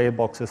Erlang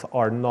mailboxes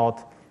are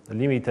not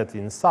limited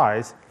in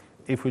size,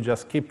 if we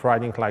just keep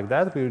running like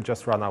that, we will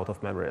just run out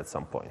of memory at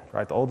some point,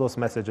 right? All those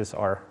messages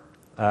are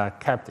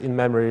kept in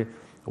memory,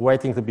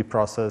 waiting to be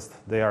processed.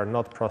 They are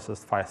not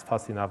processed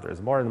fast enough.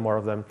 There's more and more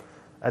of them.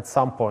 at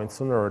some point,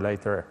 sooner or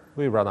later,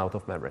 we run out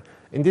of memory.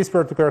 In this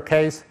particular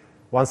case,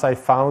 once I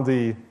found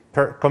the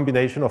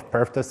combination of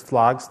perf test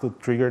flags to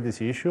trigger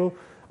this issue,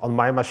 on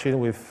my machine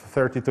with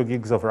 32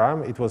 gigs of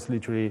RAM, it was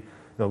literally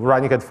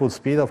running at full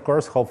speed, of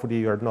course. Hopefully,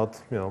 you're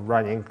not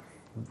running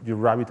your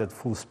Rabbit at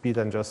full speed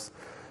and just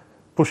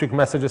pushing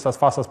messages as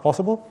fast as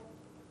possible.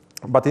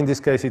 But in this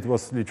case, it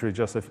was literally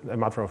just a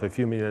matter of a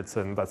few minutes,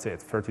 and that's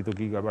it. 32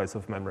 gigabytes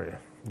of memory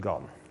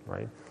gone,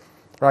 right?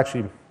 Or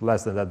actually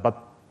less than that,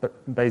 but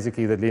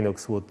basically the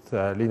Linux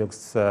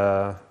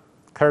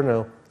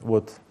kernel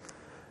would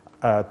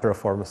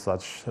perform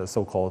such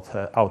so-called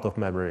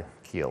out-of-memory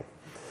kill.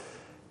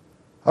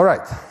 All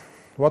right,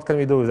 what can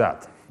we do with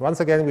that? Once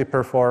again, we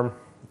perform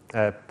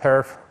a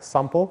perf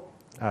sample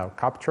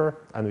capture,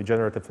 and we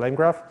generate a flame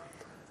graph.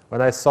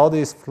 When I saw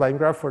this flame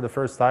graph for the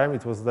first time,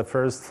 it was the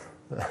first.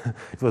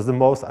 It was the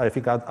most, I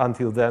think,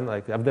 until then.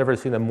 Like, I've never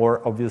seen a more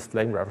obvious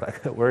flame graph.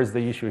 Like, where is the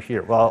issue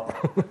here? Well,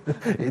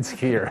 it's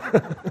here.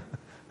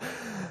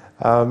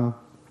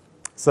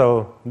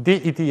 So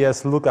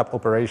DETS lookup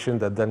operation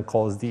that then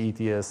calls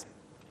DETS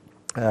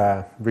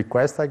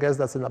request. I guess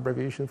that's an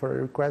abbreviation for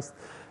a request.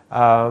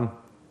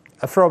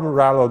 From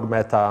Ralog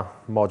meta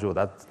module,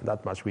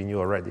 that much we knew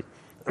already.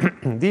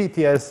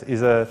 DETS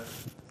is an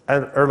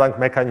Erlang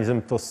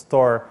mechanism to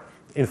store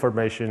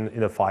information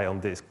in a file on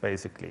disk,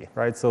 basically,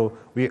 right? So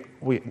we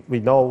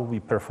know we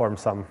perform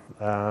some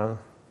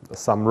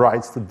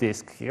writes to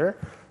disk here.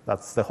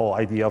 That's the whole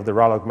idea of the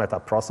Ralog meta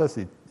process.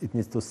 It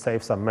needs to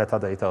save some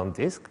metadata on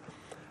disk.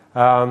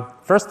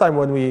 First time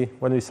when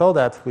we saw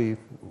that,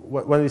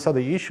 when we saw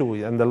the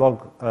issue and the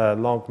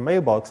long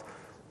mailbox,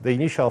 the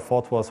initial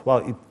thought was, well,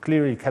 it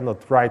clearly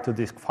cannot write to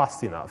disk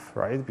fast enough,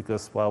 right?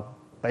 Because, well,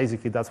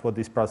 basically that's what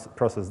this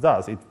process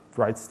does. It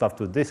writes stuff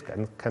to disk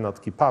and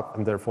cannot keep up,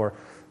 and therefore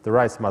the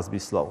writes must be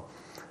slow.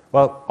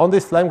 Well, on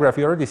this flame graph,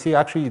 you already see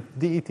actually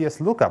DETS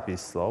lookup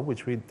is slow,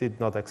 which we did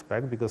not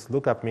expect, because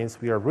lookup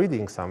means we are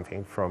reading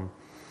something from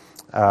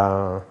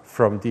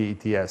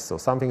DETS, so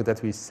something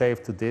that we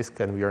saved to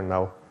disk and we are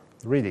now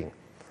reading.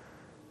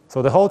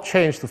 So the whole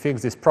change to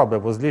fix this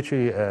problem was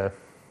literally a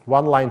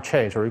one-line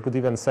change, or you could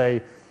even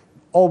say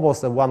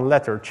almost a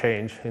one-letter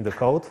change in the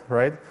code,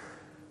 right?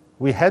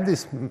 We had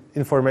this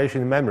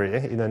information in memory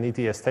in an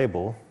ETS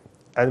table,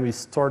 and we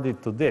stored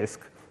it to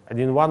disk. And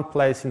in one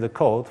place in the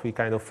code, we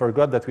kind of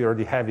forgot that we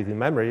already have it in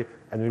memory,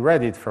 and we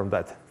read it from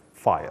that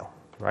file,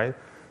 right?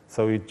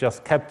 So we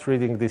just kept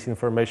reading this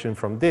information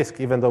from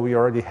disk, even though we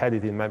already had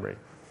it in memory.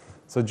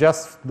 So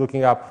just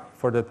looking up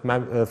for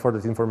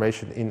that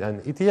information in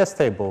an ETS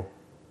table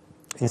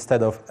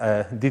instead of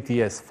a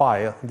DETS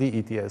file,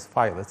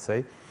 let's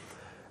say,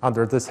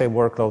 under the same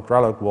workload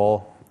Ralog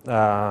wall,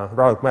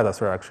 Ralog meta,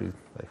 sorry, actually,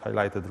 I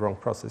highlighted the wrong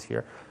process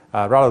here.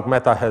 Ralog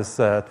meta has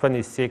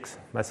 26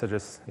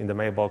 messages in the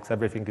mailbox.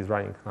 Everything is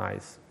running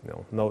nice.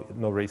 No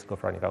risk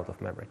of running out of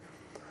memory.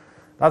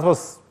 That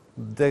was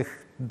the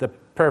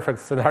perfect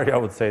scenario, I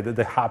would say,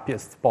 the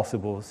happiest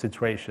possible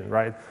situation,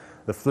 right?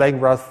 The flame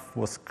graph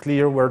was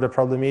clear where the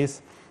problem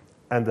is,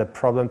 and the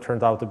problem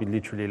turned out to be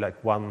literally like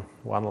one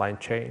line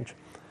change.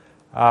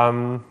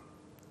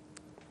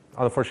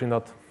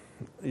 Unfortunately,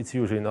 it's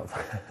usually not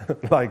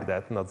like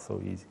that, not so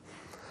easy.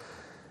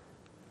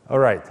 All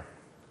right.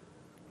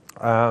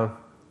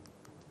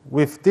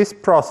 With this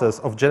process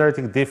of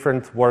generating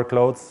different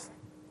workloads,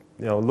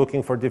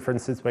 looking for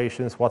different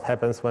situations, what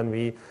happens when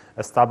we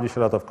establish a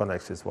lot of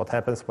connections, what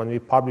happens when we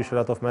publish a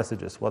lot of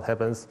messages, what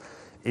happens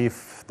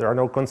if there are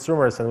no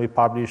consumers and we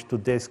publish to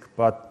disk,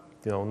 but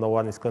no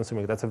one is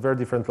consuming. That's a very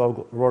different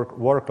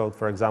workload,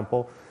 for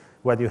example,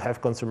 when you have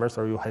consumers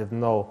or you have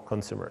no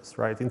consumers,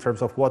 right? In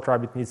terms of what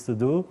Rabbit needs to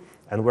do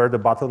and where the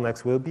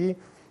bottlenecks will be,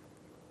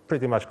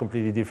 pretty much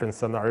completely different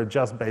scenario,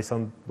 just based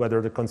on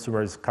whether the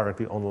consumer is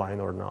currently online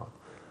or not,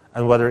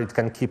 and whether it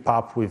can keep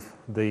up with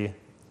the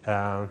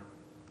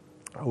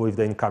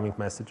incoming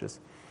messages.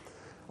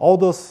 All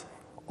those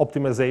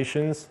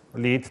optimizations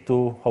lead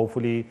to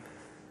hopefully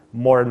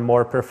more and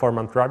more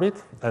performant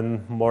Rabbit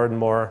and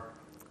more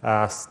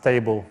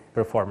stable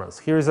performance.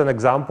 Here is an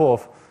example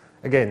of,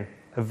 again,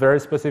 a very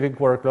specific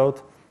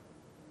workload,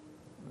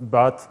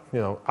 but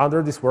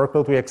under this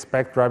workload we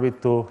expect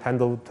Rabbit to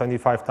handle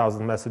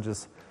 25,000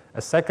 messages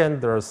a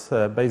second. There's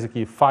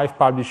basically 5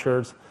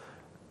 publishers,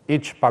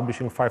 each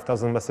publishing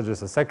 5,000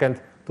 messages a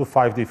second to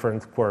 5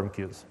 different quorum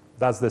queues.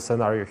 That's the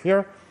scenario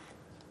here.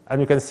 And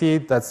you can see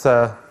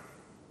that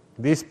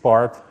this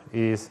part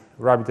is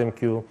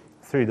RabbitMQ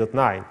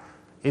 3.9.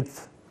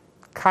 It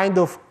kind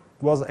of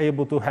was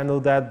able to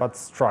handle that, but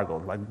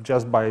struggled. Like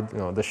just by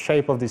the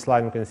shape of this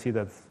line, you can see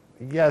that,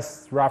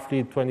 yes,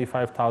 roughly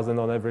 25,000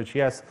 on average,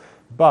 yes,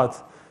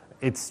 but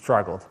it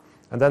struggled.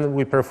 And then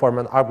we perform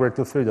an upgrade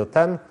to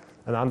 3.10,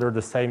 and under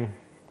the same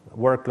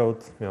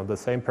workload, the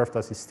same perf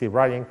task is still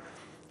running,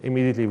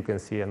 immediately we can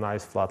see a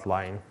nice flat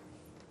line,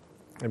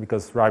 and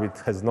because Rabbit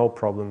has no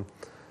problem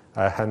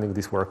handling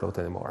this workload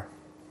anymore.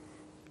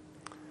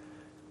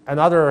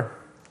 Another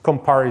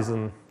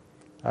comparison,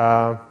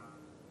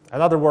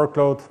 another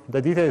workload,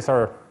 the details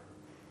are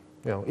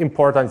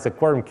important. It's a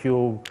quorum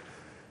queue.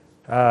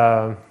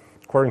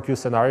 query queue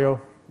scenario.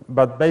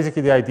 But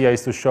basically, the idea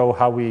is to show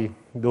how we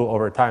do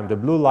over time. The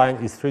blue line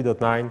is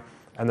 3.9,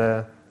 and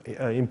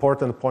an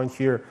important point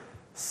here,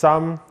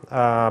 some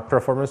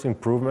performance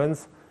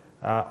improvements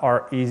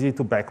are easy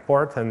to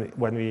backport, and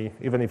when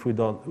even if we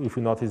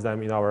notice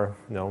them in our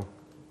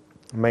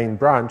main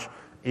branch,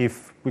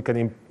 if we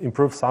can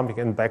improve something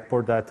and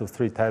backport that to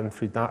 3.10,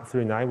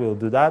 3.9, we'll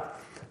do that.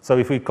 So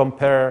if we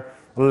compare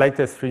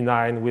latest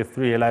 3.9 with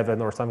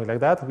 3.11 or something like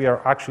that, we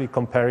are actually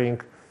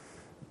comparing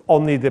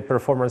only the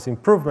performance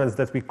improvements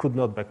that we could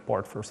not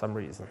backport for some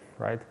reason,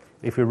 right?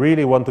 If we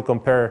really want to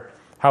compare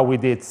how we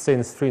did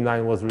since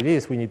 3.9 was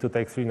released, we need to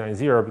take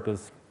 3.90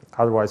 because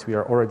otherwise we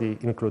are already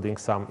including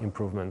some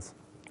improvements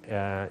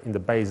in the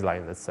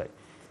baseline, let's say.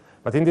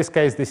 But in this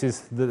case,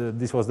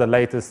 this was the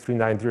latest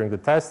 3.9 during the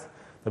test.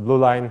 The blue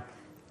line,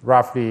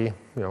 roughly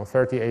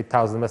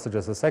 38,000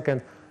 messages a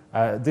second.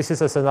 This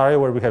is a scenario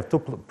where we have 2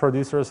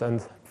 producers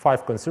and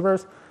 5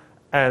 consumers,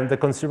 and the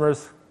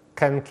consumers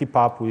can keep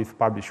up with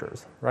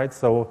publishers, right?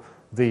 So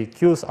the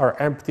queues are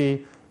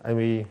empty, and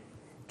we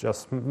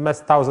just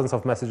thousands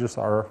of messages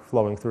are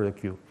flowing through the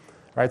queue,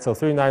 right? So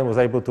 3.9 was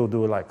able to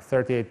do like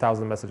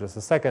 38,000 messages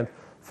a second.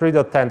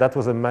 3.10, that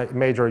was a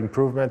major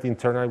improvement.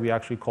 Internally, we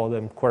actually call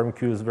them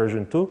queries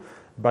version 2,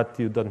 but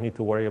you don't need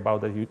to worry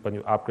about that. When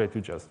you upgrade,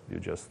 you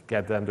just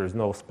get them. There's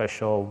no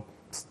special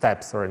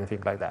steps or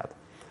anything like that.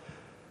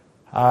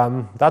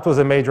 That was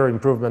a major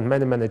improvement,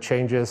 many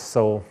changes.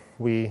 So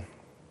we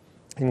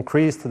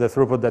increased the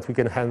throughput that we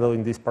can handle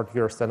in this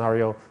particular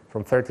scenario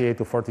from 38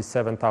 to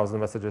 47,000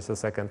 messages a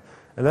second.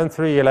 And then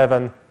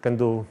 3.11 can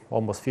do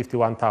almost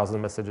 51,000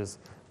 messages,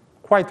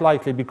 quite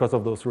likely because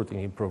of those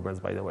routing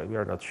improvements, by the way. We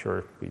are not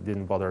sure. We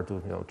didn't bother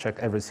to check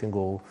every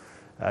single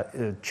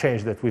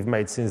change that we've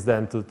made since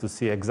then to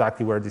see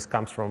exactly where this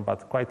comes from,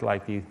 but quite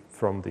likely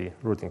from the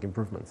routing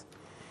improvements.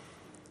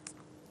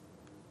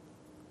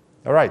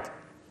 All right.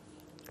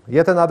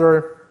 Yet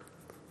another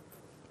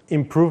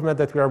improvement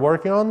that we are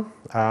working on.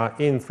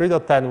 In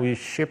 3.10, we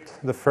shipped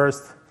the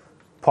first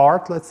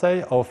part, let's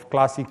say, of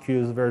classic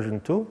queues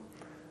version 2.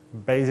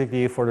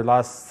 Basically, for the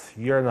last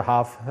year and a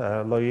half,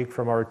 Loic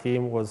from our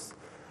team was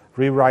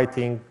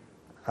rewriting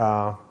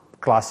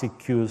classic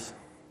queues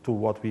to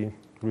what we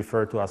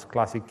refer to as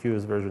classic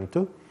queues version 2.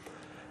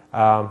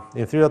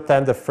 In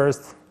 3.10, the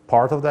first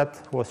part of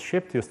that was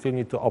shipped. You still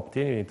need to opt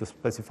in. You need to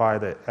specify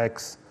the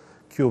X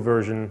queue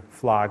version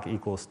flag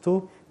equals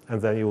 2.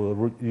 And then you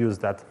will use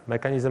that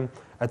mechanism.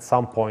 At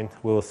some point,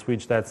 we'll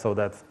switch that so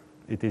that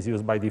it is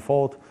used by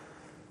default.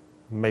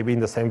 Maybe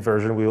in the same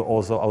version, we'll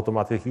also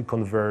automatically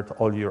convert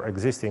all your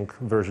existing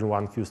version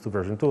 1 queues to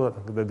version 2.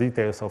 The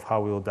details of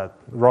how will that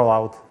roll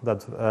out,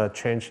 that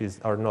changes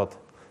are not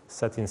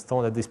set in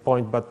stone at this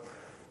point, but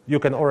you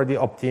can already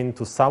opt in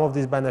to some of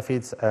these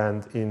benefits,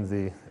 and in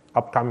the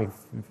upcoming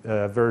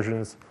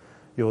versions,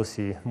 you'll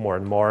see more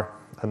and more.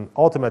 And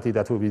ultimately,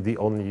 that will be the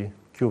only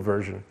queue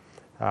version.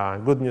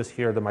 Good news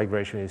here, the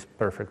migration is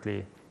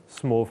perfectly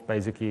smooth.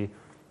 Basically,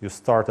 you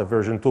start a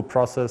version 2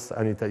 process,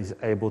 and it is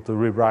able to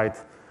rewrite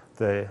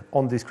the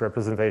on-disk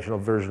representation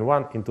of version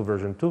 1 into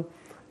version 2.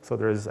 So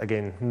there is,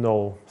 again,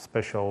 no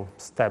special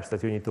steps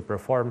that you need to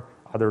perform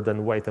other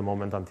than wait a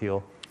moment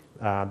until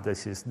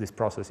this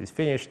process is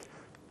finished.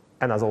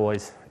 And as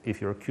always,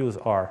 if your queues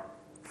are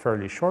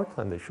fairly short,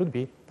 and they should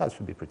be, that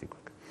should be pretty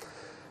quick.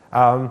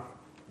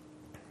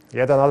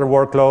 Yet another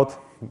workload,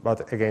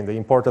 but again, the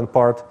important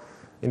part.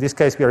 In this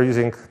case, we are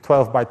using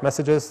 12-byte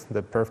messages,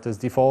 the perfect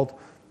default.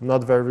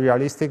 Not very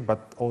realistic,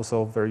 but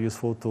also very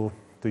useful to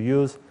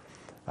use.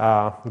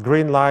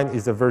 Green line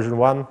is the version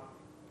 1.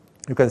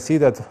 You can see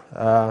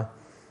that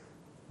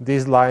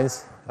these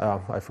lines,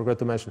 I forgot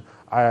to mention.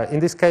 In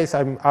this case,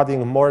 I'm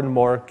adding more and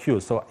more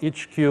queues. So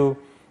each queue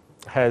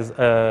has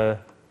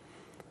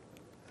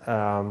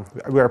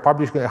we are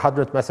publishing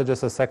 100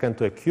 messages a second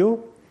to a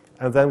queue.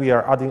 And then we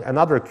are adding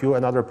another queue,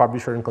 another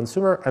publisher and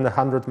consumer, and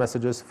 100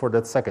 messages for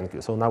that second queue.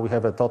 So now we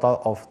have a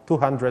total of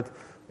 200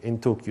 in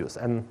 2 queues.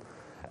 And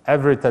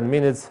every 10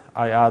 minutes,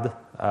 I add,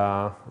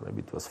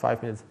 maybe it was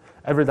 5 minutes,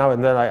 every now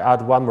and then I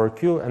add one more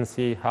queue and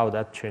see how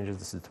that changes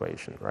the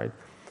situation, right?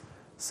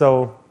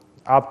 So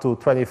up to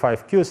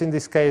 25 queues in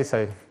this case.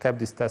 I kept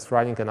this test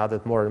running and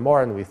added more and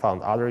more, and we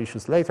found other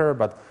issues later.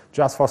 But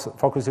just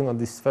focusing on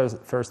this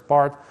first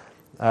part,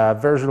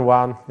 version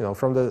 1,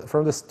 from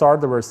the start,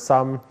 there were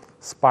some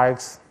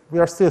spikes. We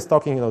are still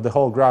talking, the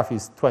whole graph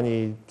is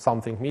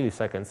 20-something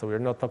milliseconds, so we're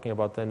not talking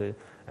about any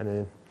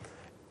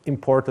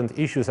important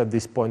issues at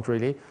this point,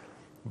 really.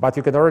 But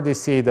you can already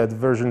see that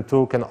version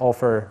 2 can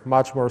offer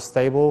much more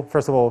stable,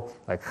 first of all,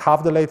 like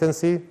half the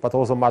latency, but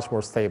also much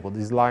more stable.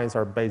 These lines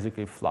are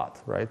basically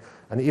flat, right?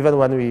 And even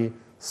when we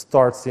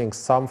start seeing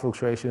some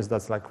fluctuations,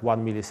 that's like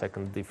 1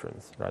 millisecond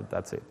difference, right?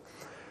 That's it.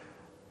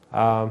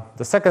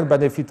 The second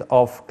benefit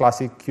of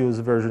classic queues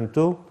version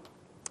 2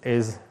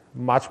 is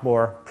much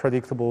more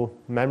predictable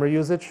memory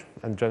usage,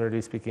 and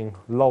generally speaking,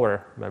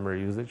 lower memory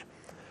usage.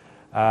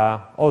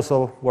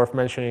 Also worth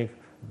mentioning,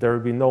 there will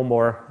be no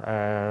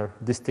more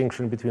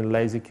distinction between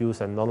lazy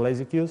queues and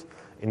non-lazy queues.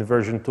 In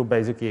version 2,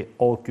 basically,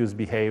 all queues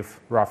behave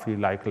roughly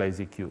like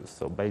lazy queues.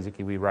 So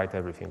basically, we write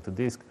everything to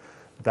disk.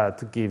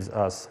 That gives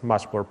us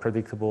much more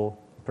predictable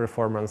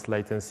performance,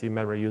 latency,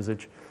 memory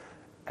usage.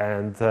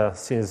 And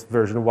since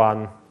version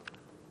 1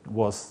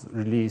 was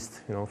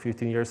released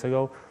 15 years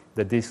ago,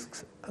 the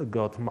disks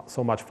got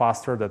so much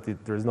faster that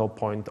there is no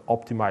point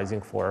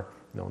optimizing for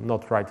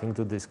not writing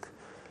to disk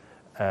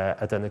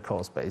at any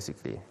cost,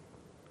 basically.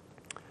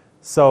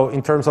 So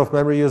in terms of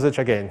memory usage,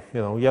 again,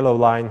 yellow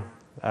line,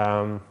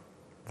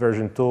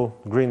 version 2,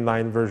 green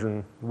line,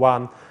 version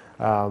 1.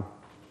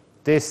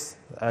 This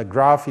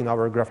graph in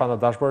our Grafana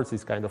dashboards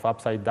is kind of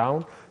upside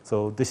down.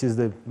 So this is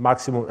the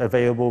maximum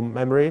available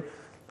memory,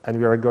 and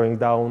we are going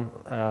down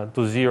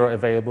to 0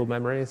 available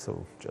memory.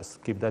 So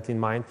just keep that in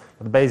mind.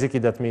 But basically,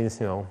 that means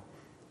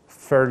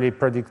fairly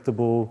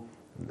predictable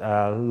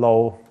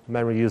low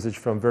memory usage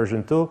from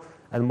version 2,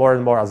 and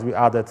more as we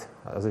added,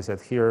 as I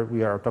said here,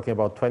 we are talking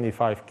about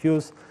 25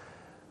 queues,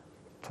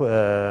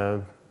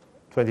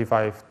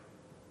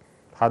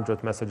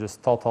 2,500 messages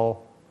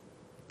total.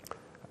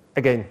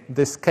 Again,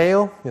 this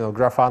scale,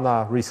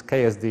 Grafana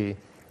rescales the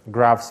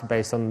graphs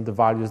based on the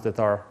values that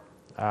are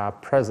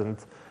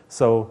present.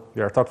 So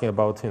we are talking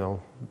about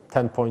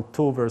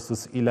 10.2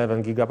 versus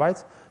 11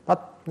 gigabytes,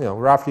 but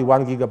roughly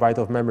 1 gigabyte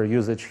of memory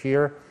usage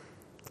here,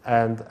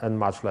 and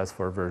much less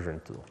for version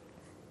 2.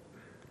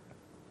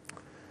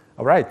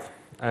 All right,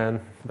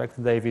 and back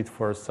to David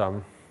for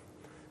some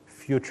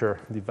future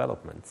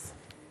developments.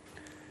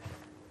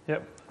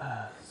 Yep.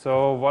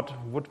 So what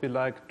would we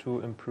like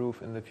to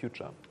improve in the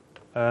future?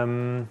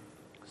 So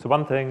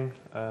one thing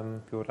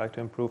we would like to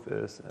improve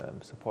is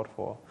support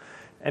for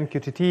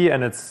MQTT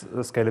and its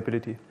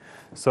scalability.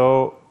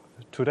 So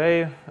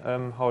today,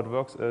 how it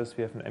works is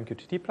we have an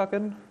MQTT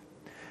plugin,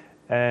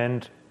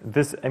 and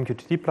this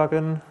MQTT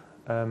plugin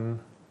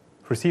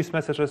receives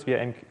messages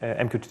via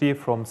MQTT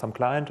from some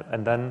client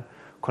and then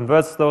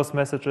converts those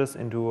messages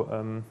into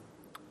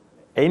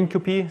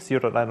AMQP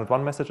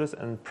 0.9.1 messages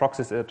and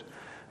proxies it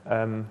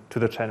to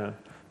the channel.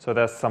 So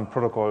there's some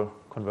protocol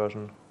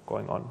conversion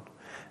going on.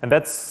 And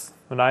that's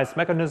a nice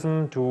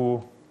mechanism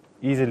to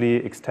easily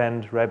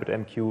extend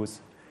RabbitMQ's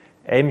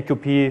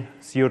AMQP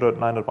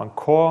 0.9.1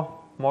 core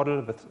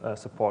model with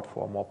support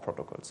for more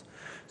protocols.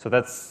 So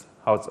that's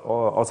how it's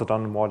also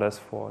done more or less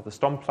for the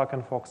Stomp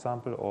plugin, for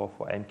example, or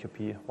for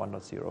AMQP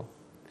 1.0.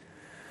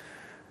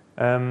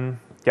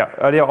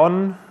 Earlier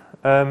on,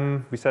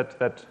 we said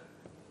that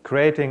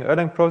creating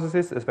Erlang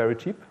processes is very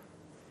cheap.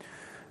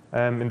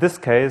 In this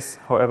case,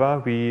 however,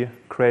 we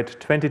create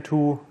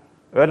 22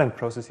 Erlang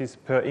processes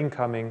per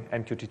incoming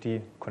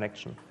MQTT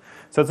connection.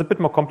 So it's a bit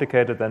more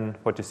complicated than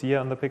what you see here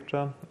on the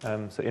picture.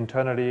 So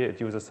internally, it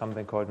uses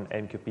something called an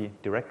AMQP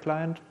direct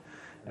client.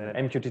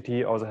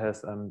 MQTT also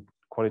has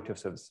quality of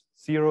service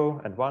 0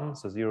 and 1.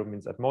 So 0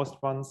 means at most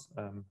once,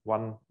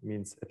 1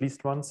 means at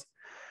least once.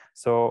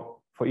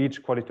 So for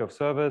each quality of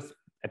service,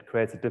 it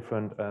creates a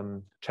different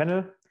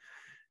channel.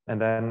 And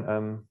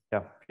then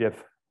we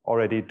have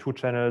already 2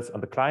 channels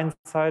on the client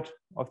side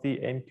of the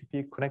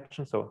AMQP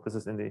connection. So this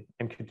is in the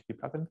MQTT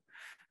plugin.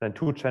 Then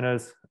 2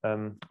 channels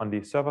on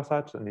the server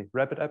side, in the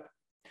Rabbit app.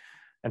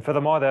 And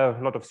furthermore, there are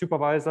a lot of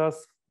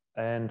supervisors.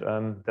 And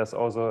there's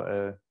also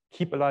a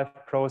keep alive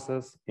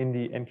process in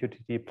the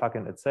MQTT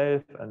plugin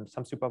itself and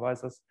some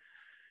supervisors.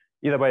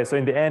 Either way, so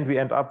in the end, we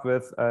end up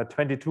with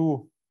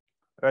 22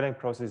 Erlang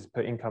processes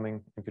per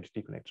incoming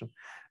MQTT connection.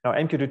 Now,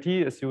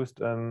 MQTT is used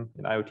in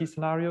IoT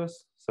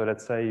scenarios. So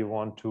let's say you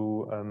want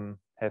to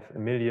have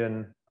 1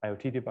 million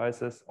IoT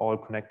devices all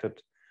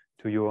connected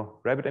to your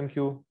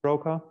RabbitMQ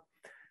broker.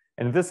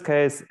 And in this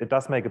case, it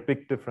does make a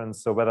big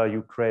difference. So whether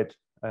you create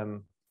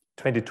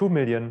 22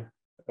 million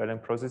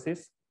Erlang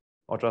processes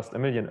or just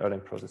 1 million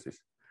Erlang processes.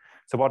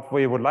 So what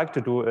we would like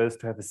to do is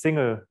to have a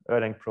single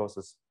Erlang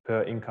process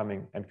per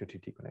incoming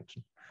MQTT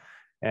connection.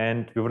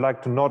 And we would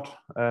like to not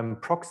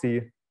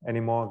proxy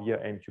anymore via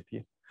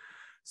AMQP.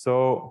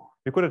 So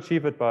we could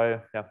achieve it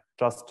by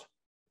just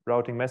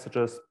routing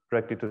messages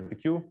directly to the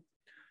queue.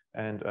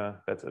 And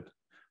that's it.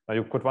 Now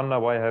you could wonder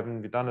why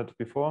haven't we done it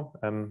before?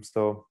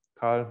 So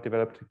Carl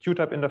developed a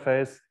Qtype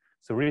interface,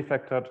 so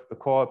refactored the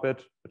core a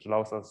bit, which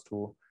allows us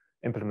to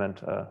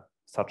implement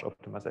such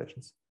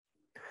optimizations.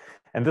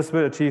 And this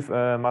will achieve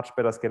much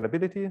better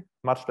scalability,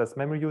 much less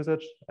memory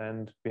usage,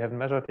 and we haven't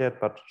measured yet,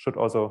 but should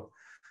also,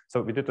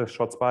 so we did a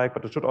short spike,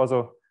 but it should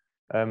also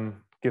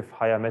give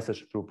higher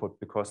message throughput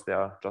because there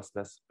are just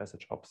less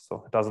message hops.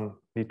 So it doesn't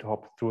need to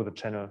hop through the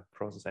channel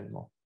process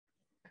anymore.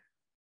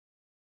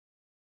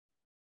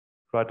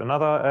 Right,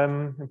 another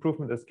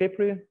improvement is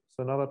Capri.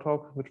 So another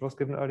talk which was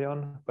given early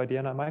on by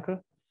Diana and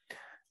Michael.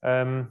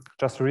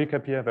 Just to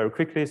recap here very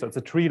quickly. So it's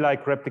a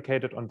tree-like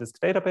replicated on disk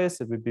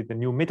database. It will be the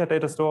new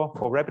metadata store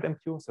for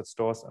RabbitMQ. So it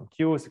stores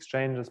queues,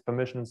 exchanges,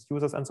 permissions,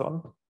 users, and so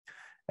on.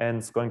 And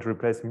it's going to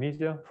replace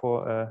Amnesia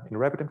for in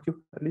RabbitMQ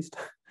at least.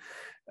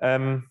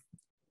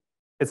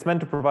 It's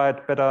meant to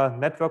provide better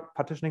network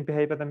partitioning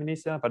behavior than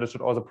Amnesia, but it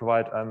should also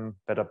provide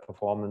better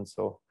performance.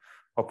 So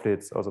hopefully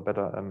it's also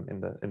better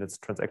in its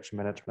transaction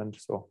management.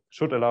 So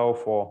should allow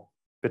for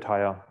a bit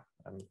higher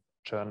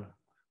churn,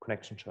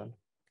 connection churn.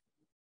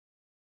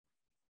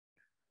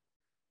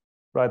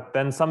 Right,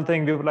 then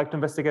something we would like to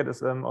investigate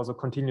is also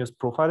continuous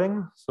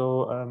profiling.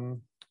 So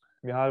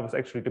Michal was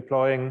actually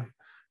deploying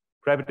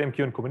RabbitMQ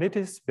in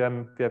Kubernetes. We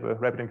have a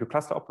RabbitMQ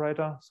cluster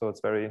operator, so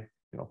it's very,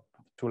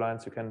 2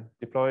 lines you can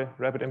deploy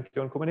RabbitMQ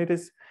in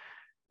Kubernetes.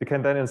 You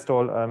can then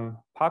install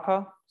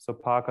Parker. So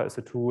Parker is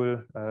a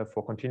tool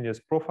for continuous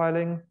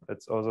profiling.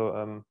 It's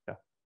also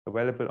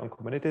available on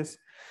Kubernetes.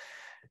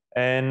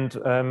 And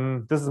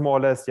this is more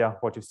or less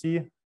what you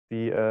see.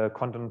 The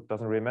content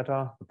doesn't really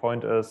matter. The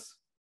point is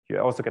you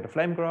also get a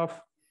flame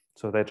graph.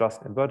 So they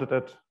just inverted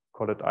it,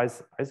 call it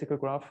icicle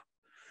graph.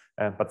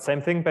 But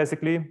same thing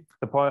basically.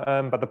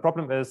 But the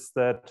problem is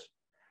that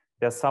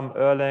there's some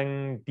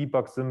Erlang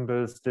debug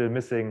symbols still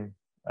missing.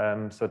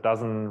 So it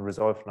doesn't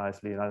resolve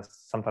nicely. And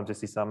sometimes you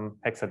see some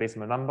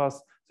hexadecimal numbers,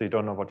 so you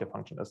don't know what your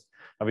function is.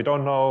 Now we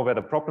don't know where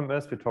the problem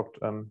is. We talked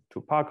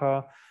to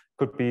Parker.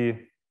 Could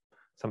be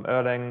some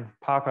Erlang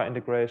Parker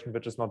integration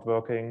which is not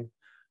working.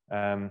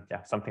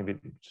 Something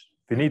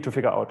we need to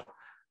figure out.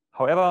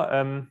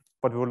 However,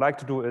 what we would like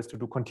to do is to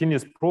do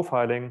continuous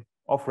profiling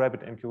of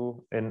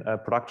RabbitMQ in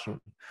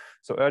production.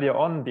 So earlier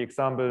on, the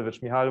example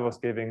which Michal was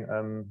giving,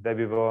 where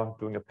we were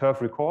doing a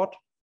perf record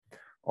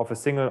of a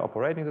single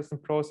operating system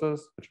process,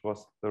 which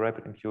was the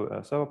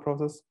RabbitMQ server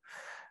process.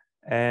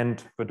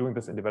 And we're doing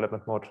this in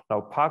development mode.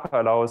 Now Parker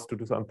allows to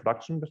do so in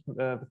production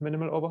with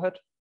minimal overhead.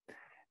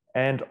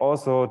 And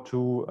also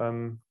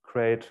to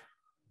create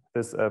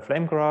this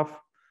flame graph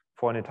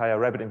for an entire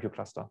RabbitMQ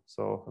cluster,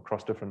 so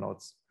across different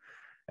nodes.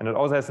 And it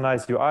also has a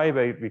nice UI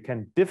where we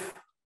can diff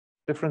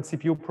different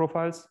CPU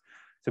profiles.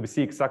 So we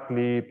see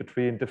exactly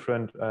between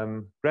different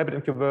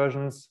RabbitMQ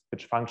versions,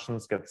 which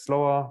functions get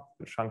slower,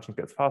 which function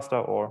gets faster,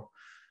 or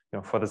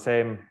for the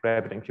same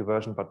RabbitMQ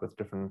version, but with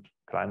different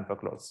client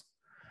workloads.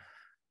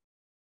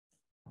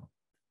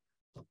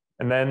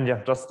 And then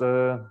just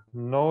a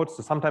note,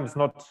 so sometimes it's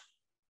not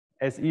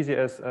as easy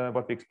as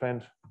what we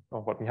explained,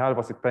 or what Michal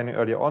was explaining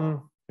earlier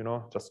on,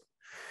 just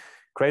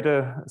create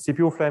a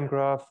CPU flame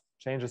graph,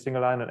 change a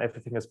single line, and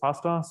everything is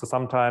faster. So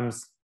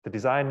sometimes the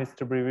design needs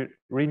to be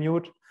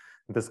renewed.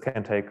 And this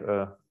can take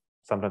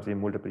sometimes even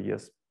multiple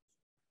years.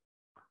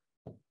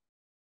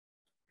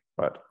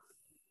 Right.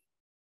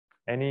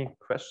 Any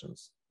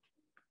questions?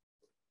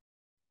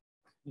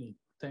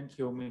 Thank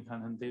you,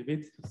 Michal and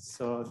David.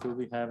 So do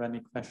we have any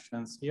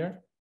questions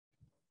here?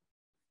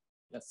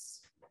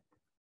 Yes.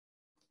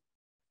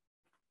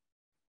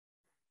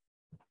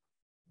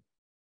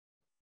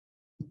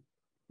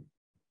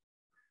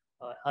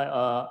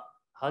 Hi,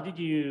 how did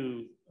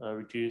you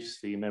reduce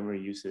the memory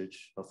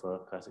usage of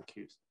classic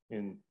queues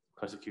in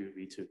classic queue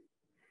v2?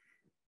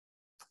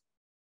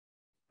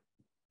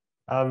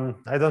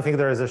 I don't think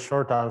there is a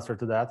short answer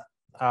to that.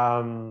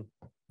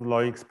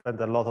 Loic spent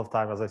a lot of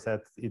time, as I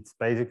said. It's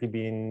basically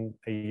been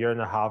a year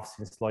and a half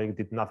since Loic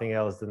did nothing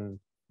else than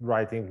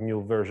writing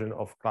new version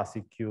of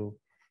classic queue,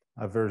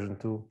 version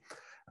 2,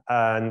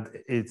 and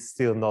it's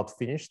still not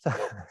finished.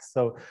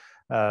 So,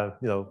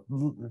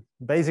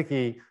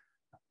 basically,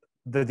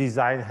 the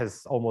design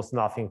has almost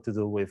nothing to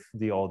do with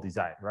the old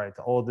design, right?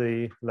 All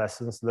the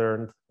lessons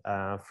learned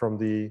from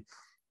the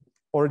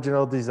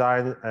original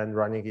design and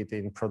running it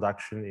in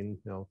production in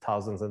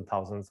thousands and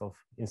thousands of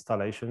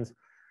installations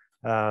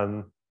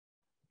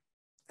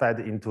fed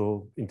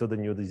into the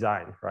new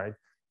design, right?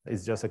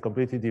 It's just a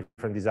completely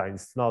different design.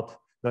 It's not.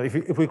 Now,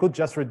 if we could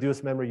just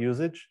reduce memory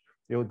usage,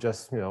 it would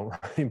just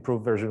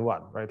improve version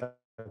 1, right?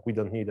 We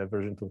don't need a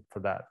version 2 for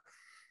that.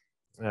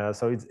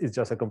 So it's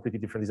just a completely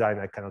different design.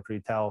 I cannot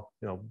really tell,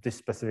 this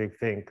specific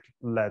thing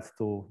led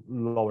to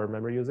lower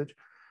memory usage.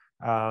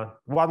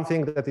 One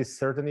thing that is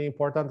certainly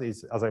important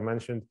is, as I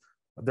mentioned,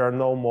 there are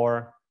no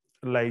more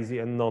lazy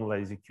and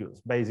non-lazy queues.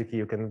 Basically,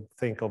 you can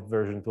think of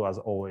version 2 as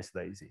always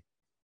lazy,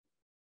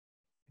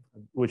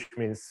 which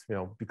means,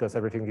 because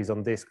everything is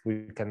on disk,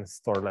 we can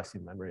store less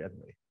in memory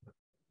anyway.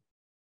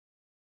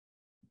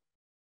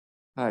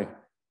 Hi.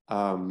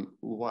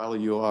 While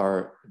you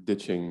are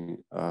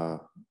ditching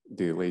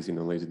the lazy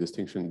non-lazy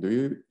distinction, do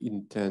you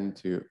intend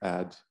to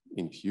add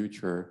in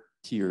future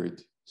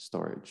tiered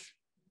storage,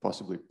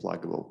 possibly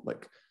pluggable,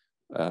 like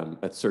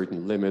at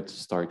certain limit,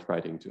 start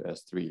writing to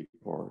S3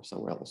 or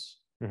somewhere else?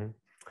 Mm-hmm.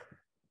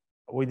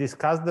 We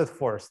discussed that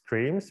for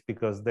streams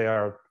because they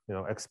are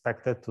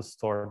expected to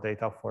store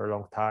data for a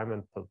long time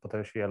and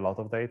potentially a lot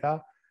of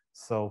data.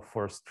 So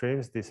for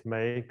streams, this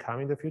may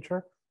come in the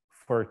future.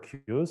 For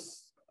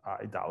queues,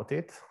 I doubt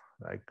it.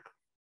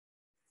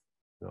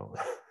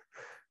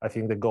 I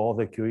think the goal of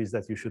the queue is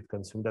that you should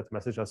consume that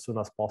message as soon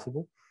as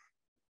possible.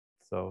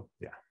 So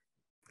yeah.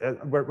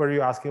 Were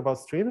you asking about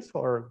streams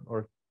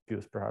or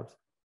queues perhaps?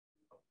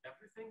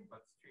 Everything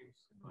but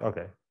streams.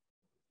 Okay.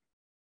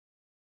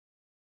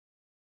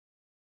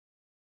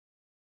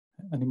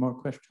 Any more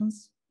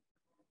questions?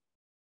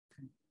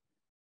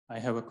 I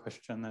have a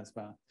question as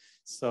well.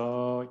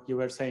 So you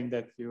were saying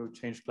that you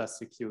changed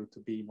classic queue to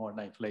be more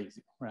like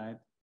lazy, right?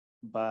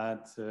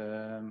 But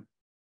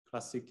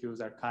classic queues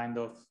are kind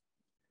of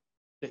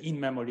the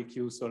in-memory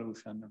queue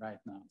solution right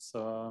now.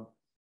 So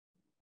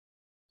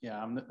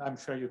yeah, I'm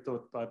sure you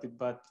thought about it,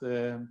 but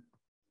will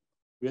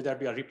there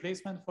be a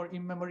replacement for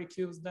in-memory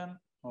queues then?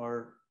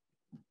 Or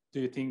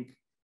do you think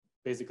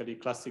basically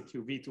classic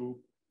queue V2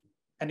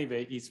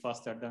 anyway is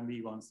faster than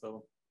V1,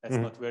 so let's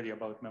not worry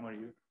about memory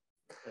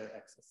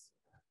access?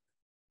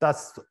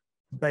 That's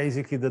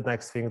basically the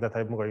next thing that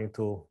I'm going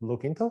to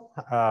look into.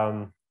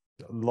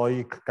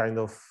 Loic kind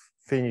of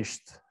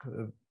finished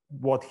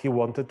what he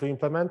wanted to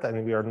implement,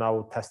 and we are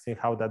now testing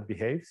how that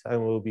behaves,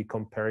 and we'll be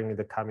comparing in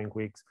the coming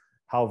weeks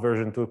how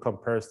version 2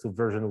 compares to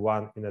version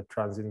 1 in a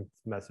transient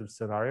message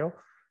scenario,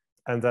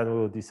 and then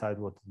we'll decide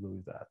what to do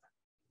with that.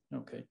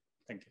 Okay,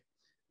 thank you.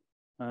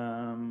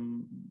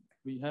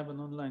 We have an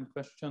online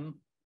question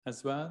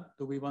as well.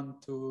 Do we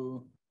want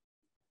to,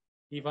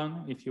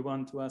 Ivan, if you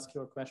want to ask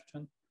your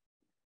question?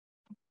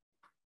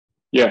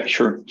 Yeah,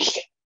 sure.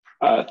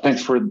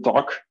 Thanks for the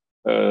talk.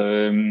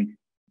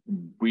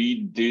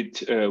 We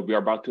are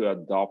about to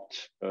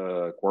adopt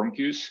quorum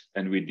queues,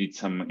 and we did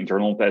some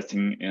internal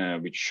testing,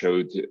 which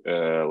showed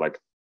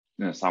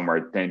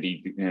somewhere 10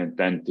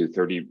 to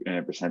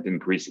 30%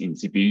 increase in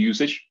CPU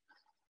usage.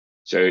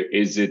 So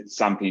is it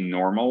something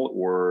normal,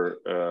 or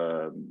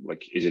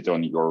is it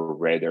on your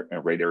radar?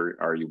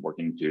 Are you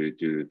working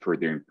to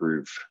further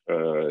improve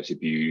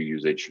CPU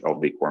usage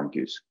of the quorum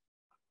queues?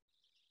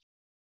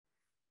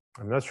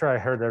 I'm not sure I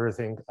heard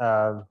everything.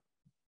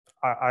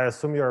 I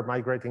assume you're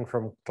migrating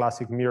from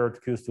classic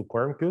mirrored queues to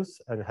quorum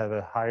queues and have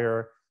a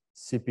higher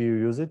CPU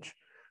usage.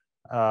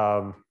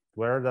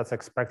 Whether that's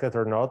expected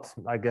or not,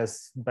 I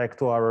guess back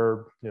to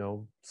our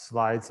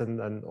slides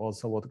and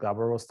also what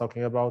Gabor was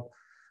talking about.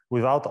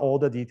 Without all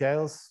the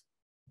details,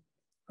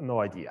 no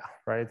idea,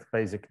 right?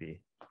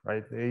 Basically,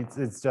 right?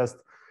 It's just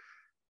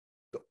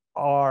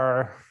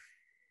I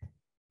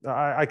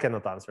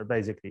cannot answer.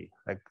 Basically,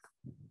 like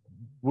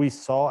we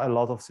saw a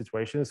lot of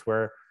situations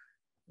where,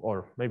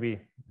 or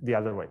maybe the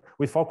other way,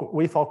 we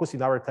focus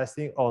in our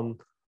testing on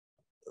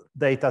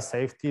data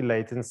safety,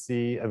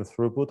 latency, and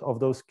throughput of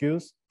those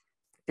queues.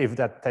 If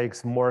that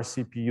takes more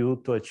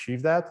CPU to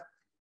achieve that,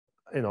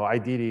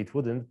 ideally it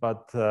wouldn't,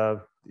 but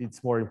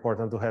it's more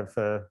important to have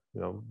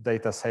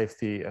data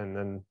safety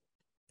and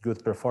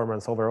good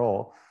performance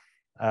overall.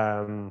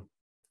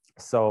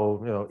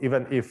 So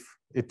even if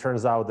it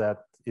turns out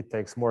that it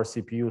takes more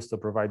CPUs to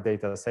provide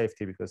data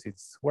safety, because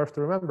it's worth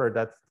to remember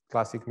that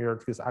classic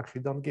mirrored queues actually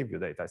don't give you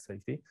data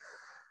safety.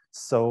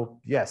 So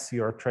yes,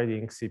 you're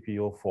trading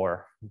CPU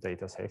for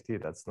data safety.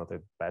 That's not a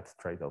bad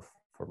trade-off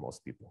for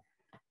most people.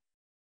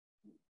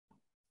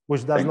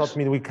 Which does not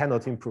mean we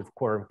cannot improve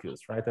quorum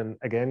queues, right? And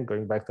again,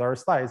 going back to our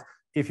slides,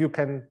 if you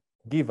can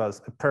give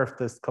us a perf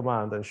test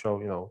command and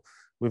show,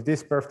 with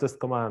this perf test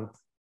command,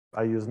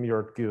 I use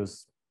mirrored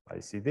queues, I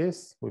see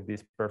this. With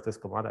this perf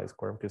test command, I use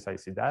quorum queues, I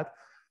see that.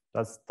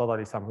 That's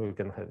totally something we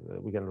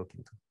can look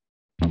into.